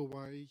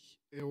 Otherwise,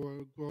 it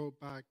will grow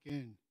back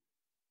in.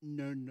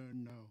 No.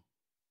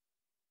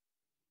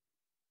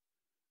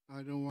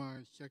 I don't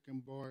want a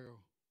second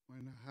boil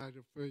when I had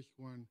the first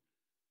one.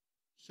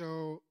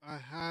 So I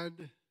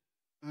had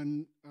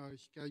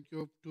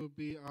scheduled to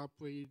be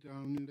operated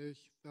on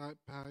that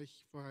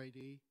past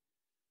Friday,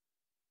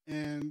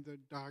 and the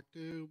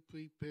doctor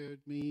prepared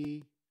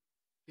me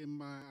in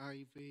my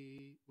IV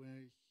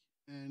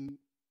and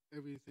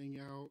everything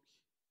else,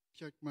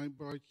 check my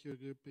blood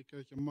sugar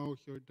because I'm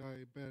also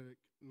diabetic,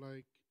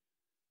 like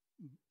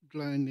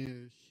Glen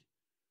is.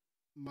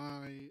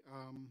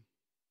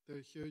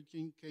 The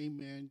surgeon came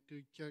in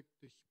to check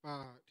the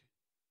spot.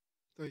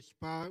 The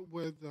spot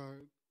where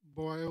the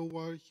boil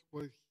was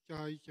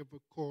size of a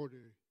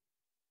quarter.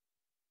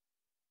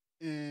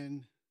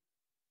 And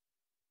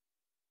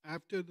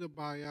after the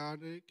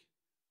biotic,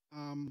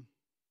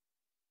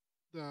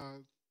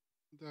 the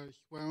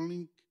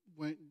swelling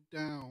went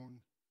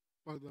down,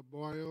 but the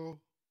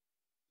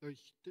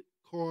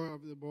core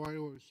of the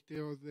boil was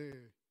still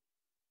there.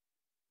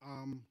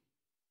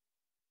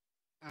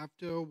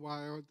 After a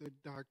while, the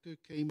doctor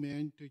came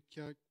in to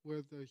check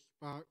where the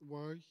spot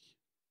was,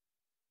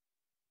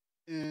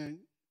 and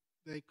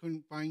they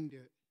couldn't find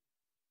it.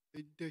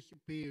 It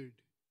disappeared.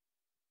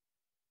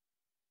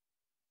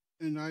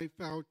 And I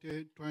felt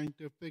it, trying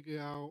to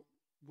figure out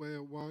where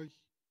it was.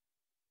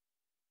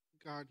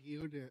 God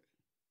healed it.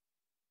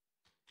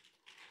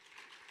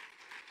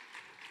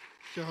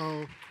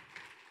 So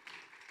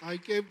I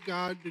give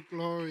God the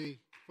glory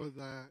for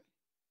that.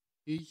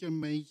 He's an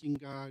amazing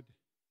God,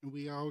 and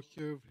we all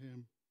serve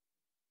him.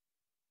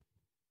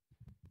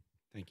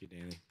 Thank you,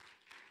 Danny.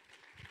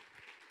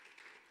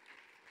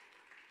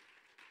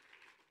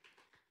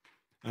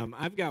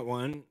 I've got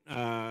one.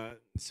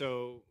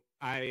 So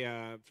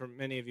for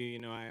many of you, you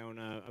know, I own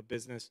a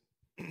business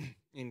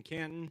in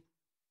Canton.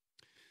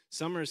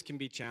 Summers can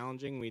be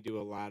challenging. We do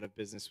a lot of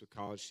business with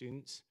college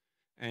students,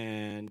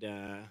 and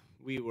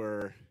we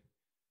were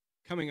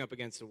coming up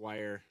against a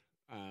wire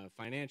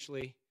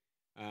financially,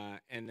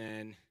 and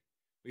then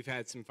we've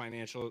had some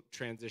financial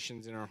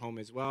transitions in our home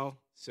as well,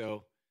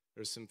 so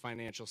there's some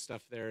financial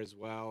stuff there as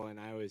well, and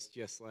I was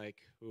just like,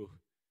 ooh,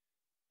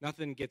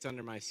 nothing gets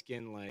under my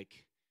skin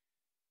like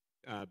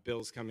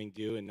bills coming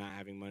due and not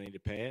having money to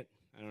pay it.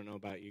 I don't know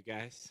about you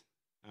guys,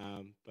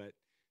 but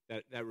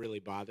that really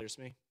bothers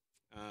me.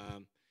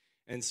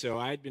 And so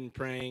I'd been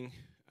praying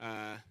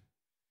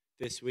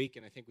this week,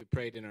 and I think we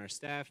prayed in our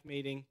staff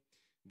meeting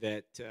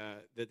that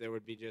there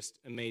would be just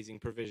amazing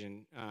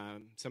provision.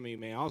 Some of you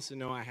may also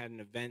know I had an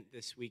event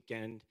this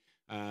weekend,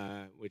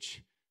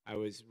 which I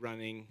was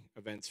running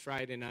events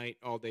Friday night,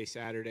 all day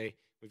Saturday.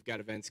 We've got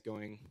events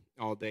going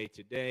all day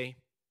today.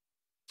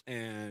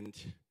 And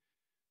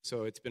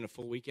so it's been a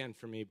full weekend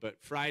for me. But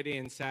Friday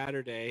and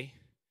Saturday,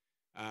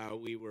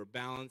 we were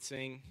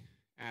balancing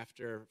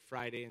after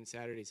Friday and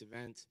Saturday's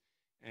events.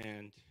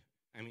 And,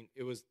 I mean,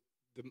 it was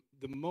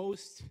the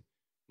most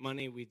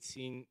money we'd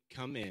seen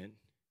come in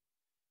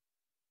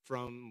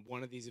from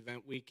one of these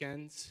event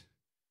weekends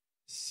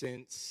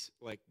since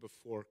like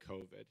before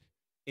COVID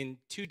in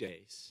 2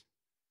 days,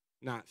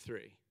 not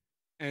 3.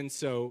 And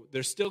so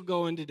they're still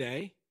going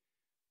today,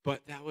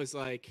 but that was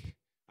like,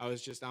 I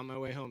was just on my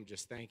way home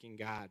just thanking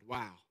God.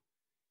 Wow.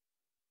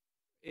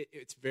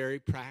 It's very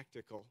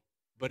practical,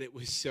 but it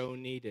was so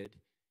needed.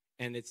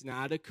 And it's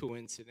not a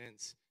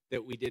coincidence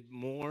that we did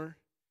more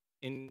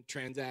in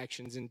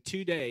transactions in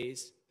 2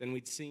 days than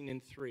we'd seen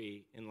in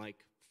 3 in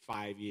like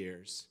 5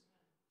 years.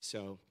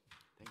 So,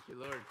 thank you,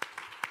 Lord.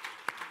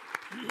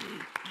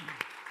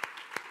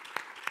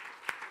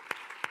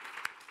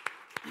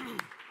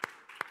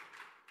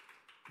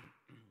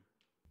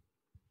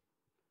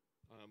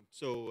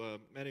 So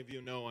many of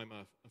you know I'm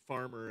a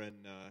farmer,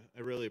 and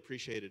I really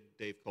appreciated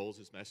Dave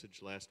Coles'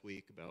 message last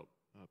week about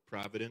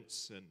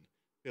providence, and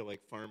feel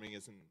like farming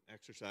is an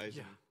exercise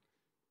in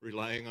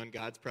relying on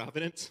God's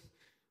providence.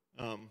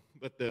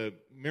 But the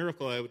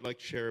miracle I would like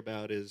to share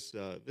about is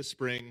this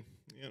spring.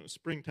 You know,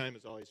 springtime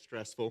is always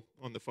stressful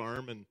on the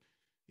farm, and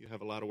you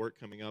have a lot of work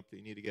coming up that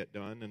you need to get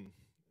done. And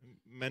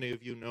many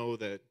of you know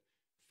that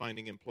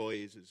finding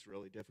employees is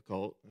really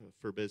difficult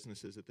for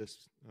businesses at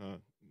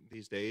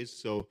these days.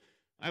 So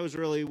I was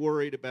really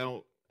worried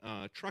about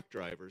truck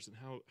drivers and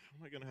how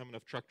am I going to have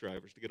enough truck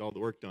drivers to get all the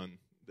work done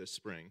this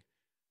spring.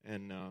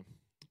 And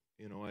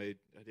you know, I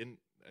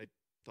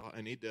thought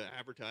I need to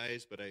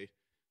advertise, but I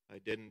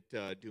didn't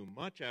do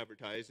much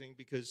advertising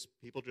because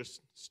people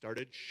just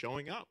started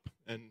showing up,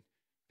 and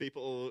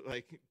people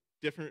like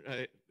different.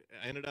 I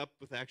ended up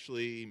with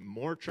actually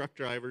more truck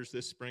drivers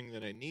this spring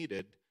than I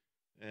needed,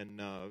 and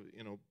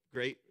you know,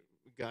 great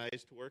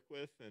guys to work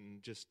with,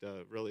 and just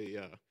really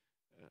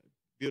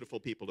beautiful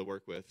people to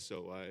work with.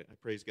 So I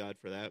praise God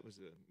for that. It was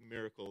a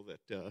miracle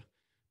that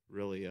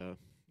really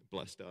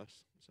blessed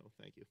us. So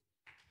thank you.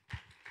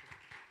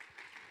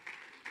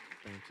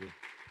 thank you.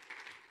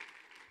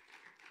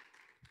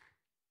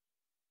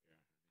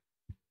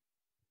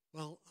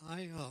 Well,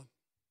 I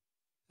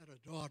had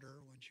a daughter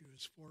when she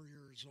was 4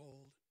 years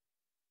old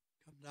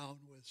come down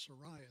with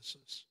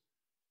psoriasis.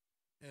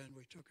 And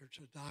we took her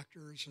to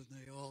doctors, and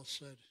they all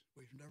said,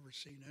 we've never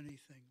seen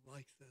anything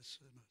like this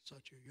in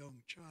such a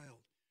young child.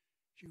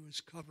 She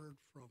was covered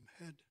from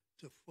head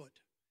to foot,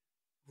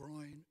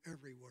 groin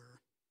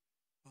everywhere.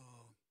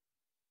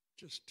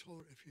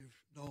 If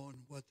you've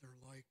known what they're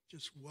like,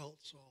 just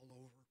welts all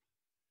over.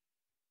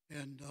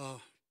 And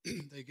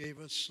they gave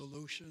us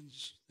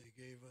solutions. They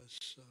gave us,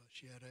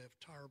 she had to have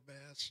tar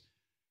baths.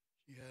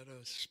 She had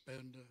to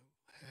spend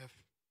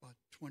about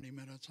 20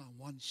 minutes on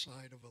one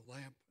side of a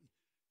lamp and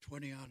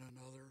 20 on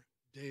another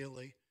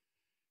daily.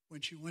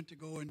 When she went to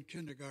go in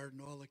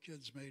kindergarten, all the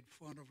kids made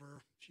fun of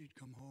her. She'd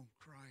come home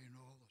crying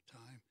all the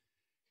time.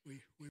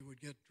 We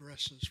would get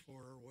dresses for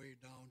her way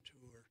down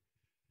to her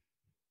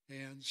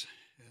hands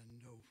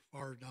and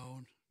far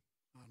down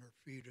on her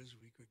feet as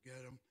we could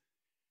get them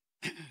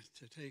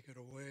to take it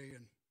away.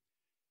 And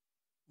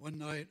one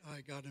night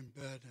I got in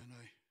bed and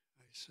I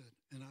said,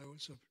 and I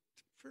was a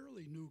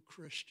fairly new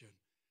Christian.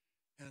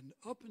 And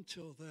up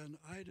until then,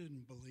 I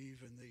didn't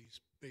believe in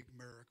these big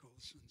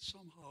miracles. And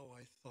somehow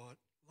I thought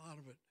a lot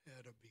of it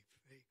had to be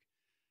fake.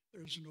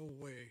 There's no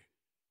way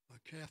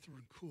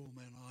Catherine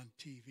Kuhlman on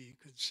TV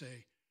could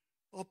say,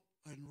 up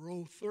in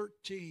row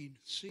 13,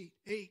 seat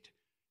 8,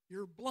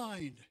 you're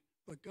blind,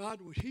 but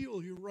God would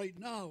heal you right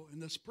now.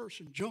 And this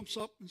person jumps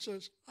up and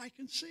says, I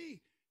can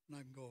see. And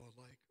I'm going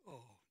like,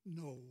 oh,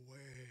 no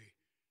way.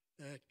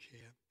 That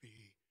can't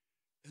be.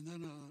 And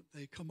then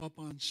they come up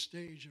on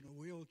stage in a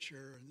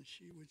wheelchair, and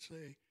she would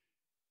say,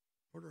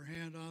 put her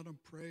hand on them,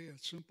 pray a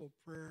simple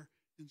prayer,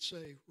 and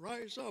say,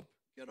 rise up,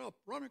 get up,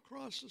 run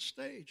across the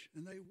stage.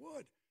 And they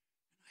would.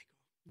 And I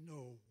go,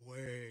 no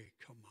way,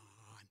 come on.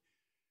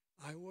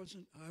 I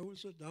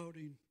was a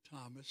doubting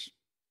Thomas.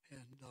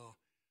 And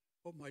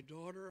but my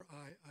daughter,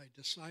 I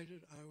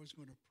decided I was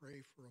going to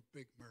pray for a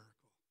big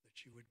miracle, that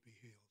she would be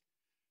healed.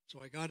 So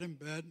I got in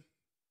bed,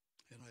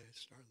 and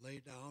I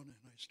laid down,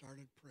 and I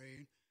started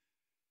praying.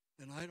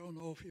 And I don't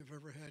know if you've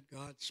ever had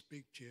God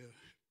speak to you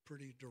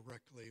pretty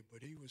directly,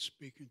 but he was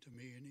speaking to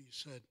me, and he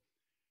said,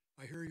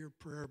 I hear your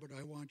prayer, but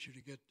I want you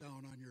to get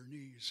down on your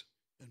knees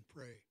and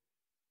pray.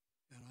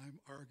 And I'm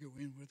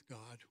arguing with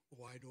God,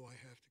 why do I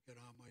have to get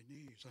on my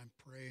knees? I'm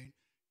praying.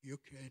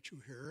 Can't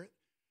you hear it?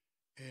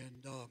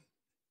 And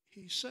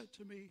he said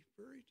to me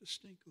very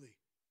distinctly,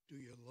 do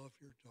you love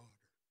your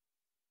daughter?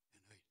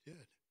 And I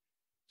did.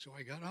 So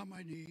I got on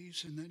my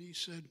knees, and then he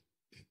said,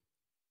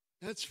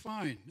 that's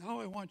fine. Now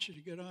I want you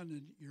to get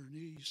on your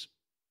knees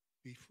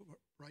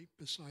right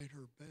beside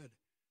her bed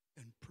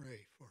and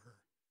pray for her.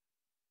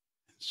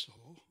 And so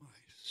I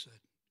said,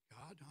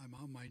 God, I'm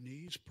on my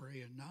knees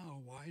praying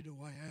now. Why do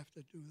I have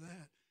to do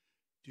that?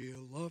 Do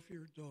you love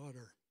your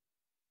daughter?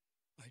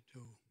 I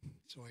do.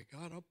 So I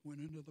got up, went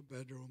into the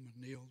bedroom,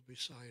 and kneeled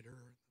beside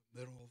her in the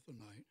middle of the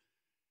night.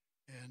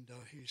 And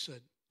he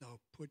said, now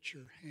put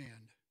your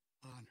hand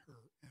on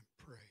her and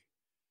pray.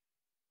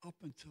 Up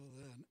until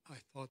then, I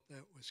thought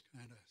that was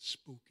kind of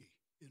spooky.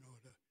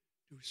 to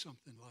do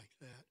something like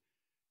that.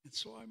 And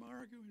so I'm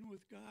arguing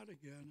with God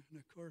again, and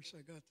of course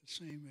I got the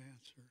same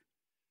answer.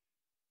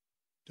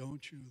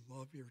 Don't you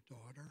love your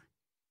daughter?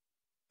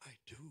 I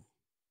do.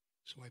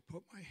 So I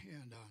put my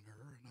hand on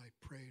her and I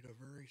prayed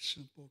a very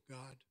simple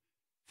God,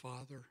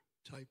 Father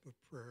type of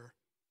prayer.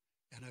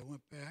 And I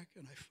went back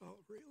and I felt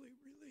really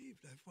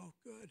relieved. I felt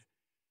good.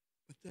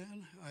 But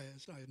then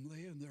as I'm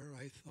laying there,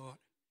 I thought,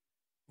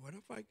 what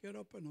if I get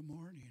up in the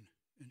morning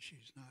and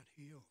she's not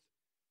healed?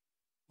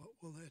 What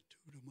will that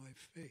do to my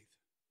faith?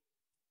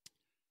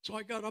 So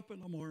I got up in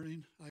the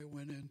morning, I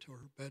went into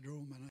her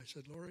bedroom and I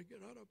said, Lori,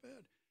 get out of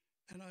bed.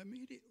 And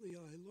immediately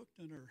I looked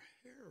in her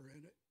hair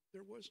and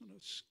there wasn't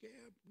a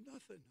scab,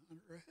 nothing on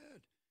her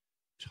head.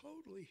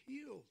 Totally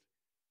healed.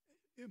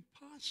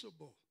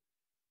 Impossible.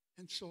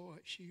 And so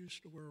she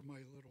used to wear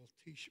my little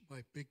t-shirt,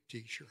 my big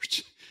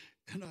t-shirts.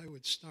 And I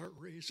would start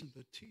raising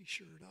the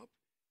t-shirt up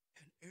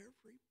and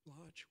every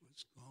blotch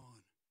was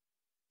gone.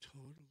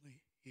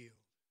 Totally healed.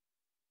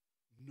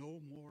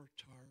 No more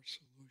tar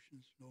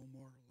solutions, no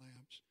more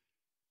lamps.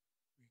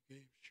 We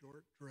gave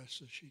short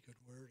dresses she could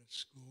wear to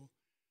school.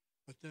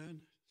 But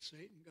then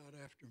Satan got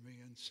after me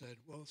and said,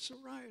 well,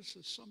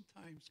 psoriasis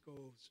sometimes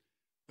goes,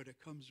 but it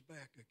comes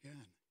back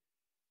again.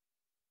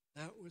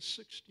 That was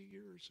 60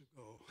 years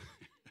ago.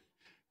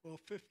 Well,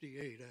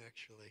 58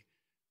 actually.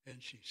 And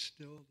she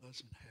still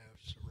doesn't have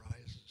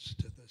psoriasis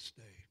to this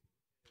day.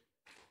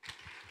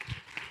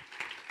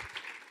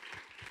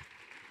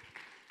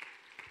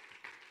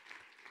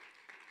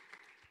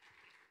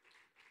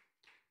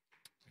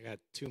 I got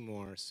two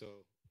more, so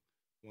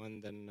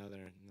one, then another,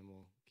 and then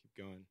we'll keep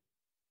going.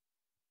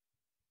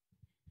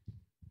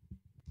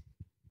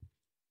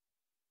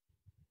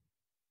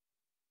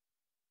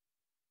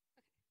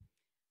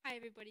 Hi,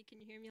 everybody. Can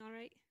you hear me all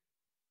right?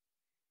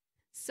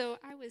 So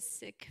I was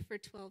sick for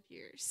 12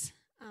 years.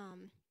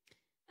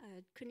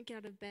 Couldn't get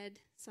out of bed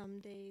some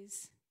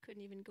days,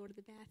 couldn't even go to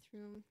the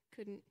bathroom,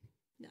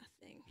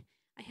 nothing.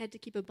 I had to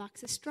keep a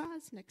box of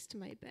straws next to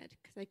my bed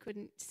because I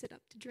couldn't sit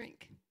up to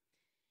drink.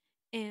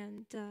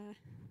 And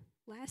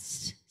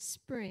last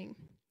spring,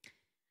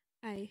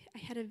 I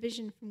had a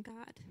vision from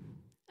God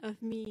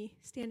of me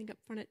standing up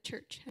front at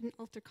church, had an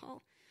altar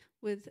call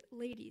with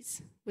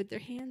ladies with their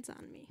hands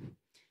on me.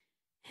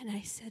 And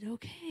I said,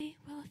 okay,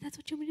 well, if that's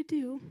what you want me to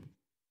do.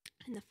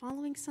 And the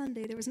following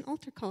Sunday, there was an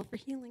altar call for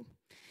healing.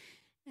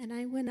 And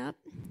I went up,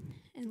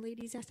 and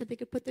ladies asked if they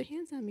could put their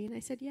hands on me, and I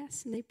said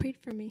yes, and they prayed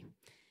for me.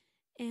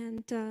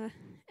 And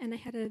I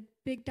had a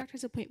big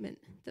doctor's appointment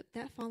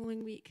that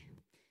following week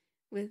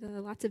with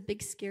lots of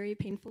big, scary,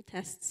 painful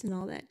tests and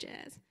all that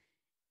jazz.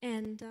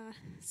 And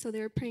so they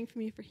were praying for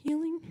me for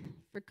healing,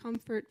 for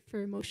comfort,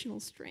 for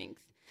emotional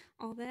strength,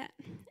 all that.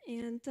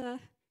 And the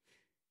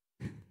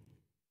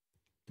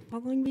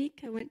following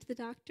week, I went to the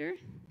doctor,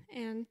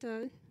 and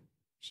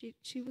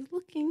she was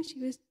looking. She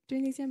was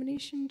doing the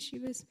examination. She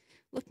was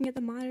looking at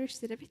the monitor. She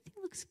said, everything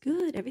looks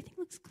good. Everything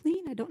looks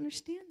clean. I don't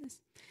understand this.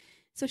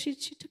 So she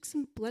took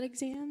some blood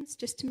exams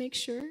just to make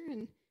sure,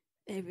 and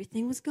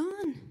everything was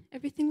gone.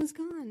 Everything was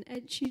gone.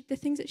 And the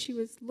things that she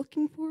was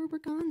looking for were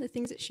gone. The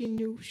things that she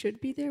knew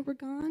should be there were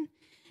gone.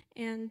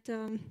 And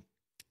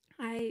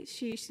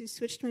she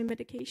switched my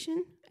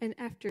medication, and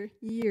after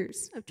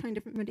years of trying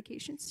different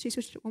medications, she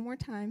switched it one more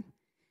time.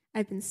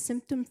 I've been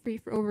symptom-free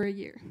for over a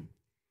year.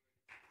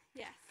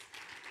 Yes.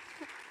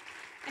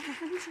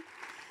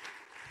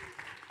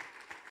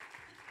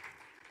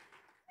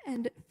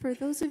 And for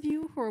those of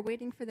you who are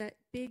waiting for that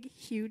big,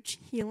 huge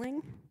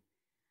healing,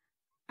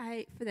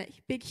 for that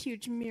big,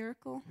 huge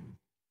miracle,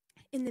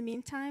 in the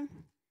meantime,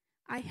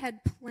 I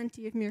had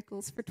plenty of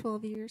miracles for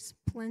 12 years,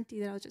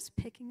 plenty that I was just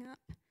picking up.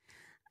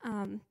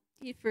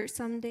 For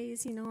some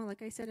days,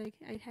 like I said,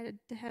 I had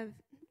to have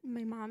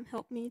my mom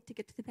help me to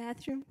get to the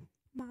bathroom.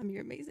 Mom,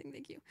 you're amazing,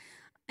 thank you.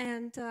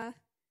 And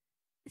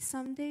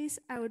some days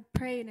I would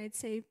pray and I'd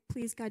say,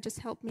 please, God, just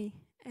help me,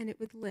 and it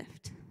would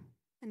lift,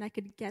 and I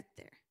could get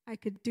there. I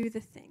could do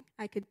the thing.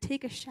 I could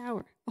take a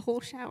shower, a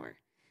whole shower.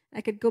 I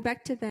could go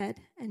back to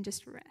bed and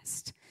just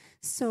rest.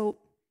 So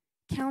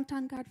count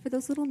on God for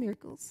those little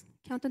miracles.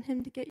 Count on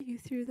Him to get you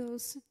through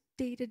those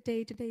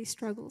day-to-day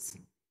struggles.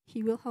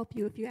 He will help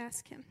you if you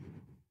ask Him.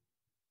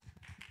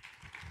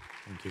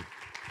 Thank you.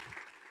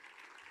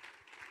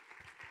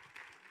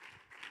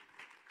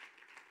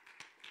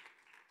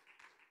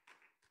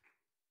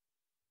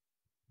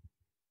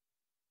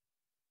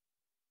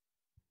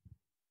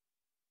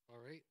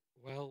 All right.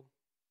 Well,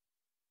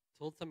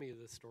 told some of you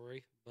this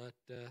story, but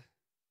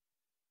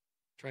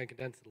try and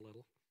condense it a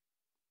little.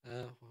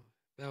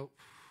 About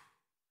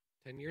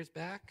 10 years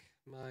back,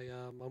 my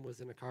mom was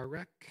in a car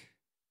wreck.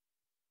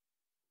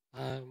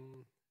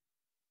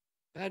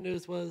 Bad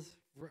news was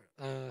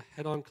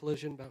head-on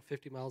collision, about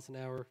 50 miles an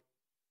hour,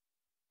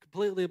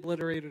 completely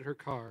obliterated her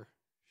car.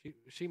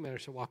 She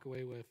managed to walk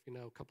away with,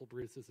 a couple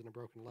bruises and a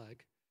broken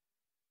leg.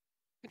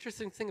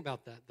 Interesting thing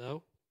about that,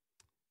 though,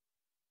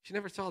 she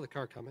never saw the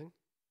car coming,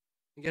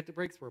 and yet the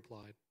brakes were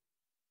applied.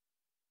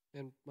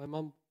 And my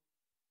mom,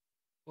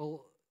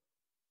 well,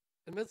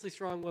 an immensely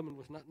strong woman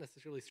was not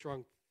necessarily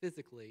strong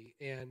physically,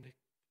 and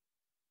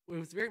it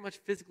was very much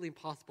physically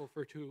impossible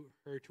for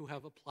her to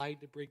have applied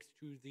the brakes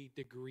to the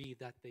degree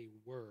that they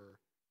were.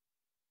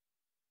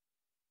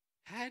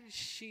 Had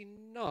she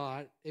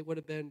not, it would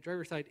have been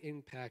driver's side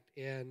impact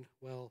and,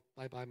 well,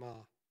 bye-bye, Ma.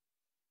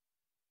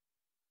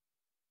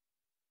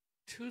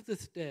 To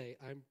this day,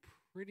 I'm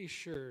pretty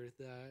sure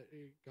that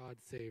God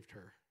saved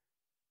her.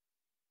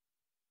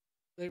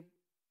 There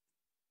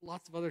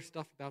lots of other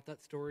stuff about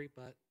that story,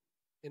 but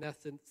in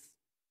essence,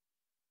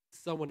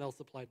 someone else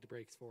applied the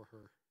brakes for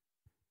her.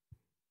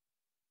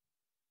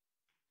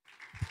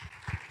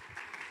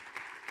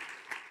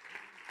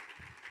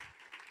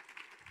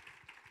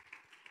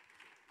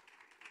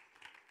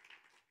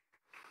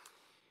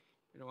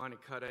 We don't want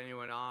to cut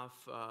anyone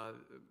off.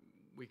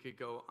 We could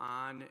go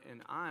on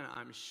and on,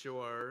 I'm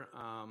sure.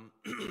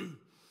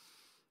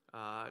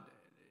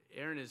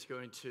 Aaron is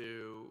going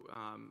to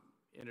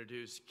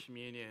introduce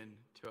communion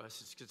to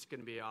us. It's just going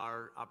to be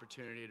our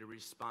opportunity to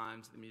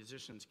respond. The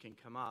musicians can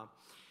come up.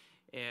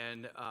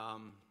 And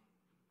I'm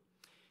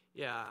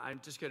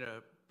just going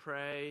to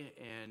pray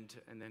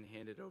and then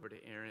hand it over to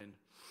Aaron.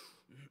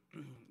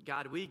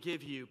 God, we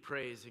give you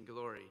praise and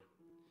glory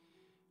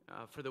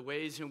for the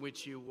ways in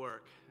which you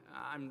work.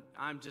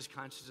 I'm just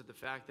conscious of the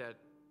fact that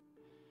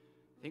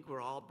I think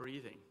we're all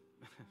breathing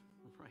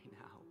right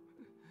now.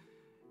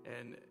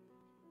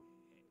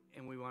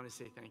 And we want to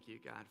say thank you,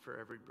 God, for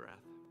every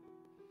breath.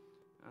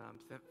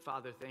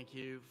 Father, thank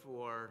you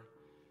for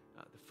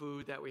the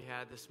food that we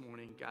had this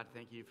morning. God,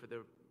 thank you for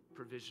the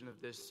provision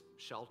of this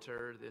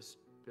shelter, this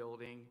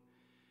building.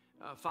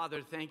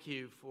 Father, thank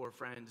you for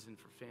friends and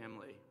for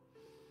family.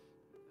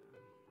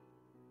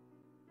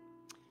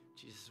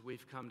 Jesus,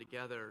 we've come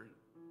together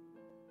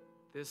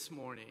this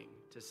morning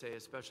to say a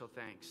special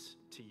thanks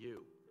to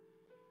you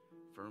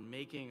for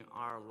making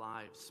our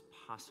lives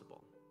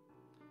possible.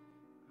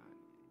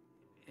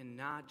 And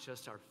not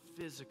just our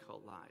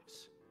physical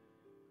lives,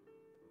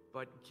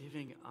 but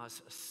giving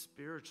us a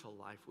spiritual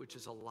life which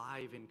is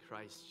alive in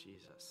Christ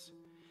Jesus.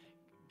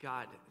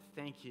 God,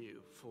 thank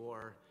you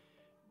for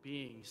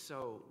being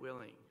so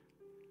willing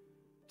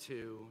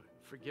to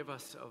forgive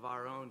us of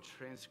our own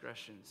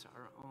transgressions,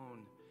 our own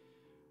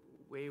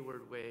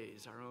wayward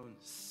ways, our own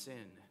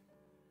sin,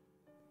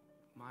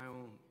 my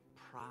own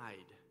pride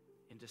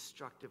and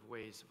destructive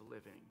ways of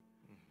living.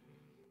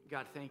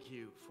 God, thank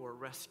you for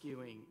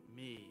rescuing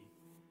me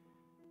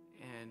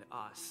and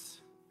us.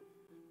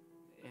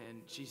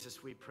 And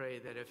Jesus, we pray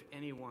that if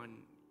anyone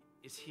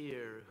is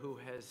here who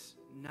has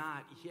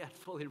not yet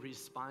fully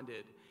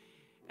responded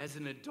as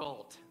an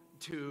adult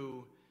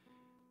to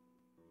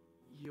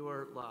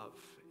your love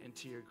and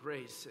to your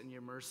grace and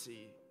your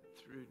mercy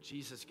through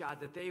Jesus, God,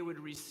 that they would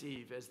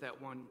receive, as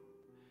that one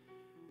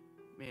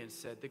man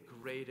said, the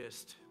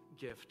greatest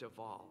gift of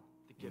all,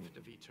 the gift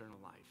of eternal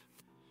life.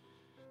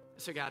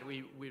 So God,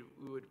 we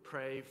would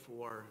pray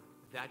for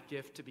that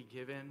gift to be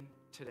given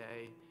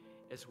today,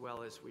 as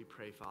well as we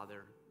pray,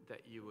 Father,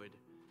 that you would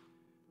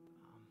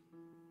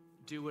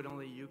do what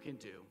only you can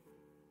do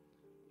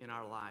in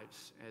our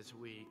lives as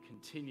we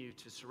continue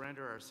to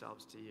surrender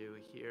ourselves to you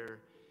here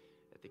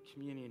at the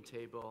communion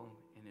table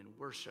and in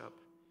worship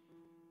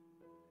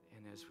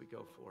and as we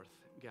go forth.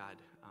 God,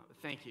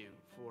 thank you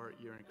for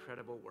your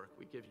incredible work.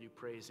 We give you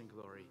praise and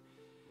glory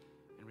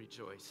and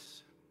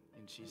rejoice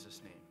in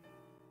Jesus' name.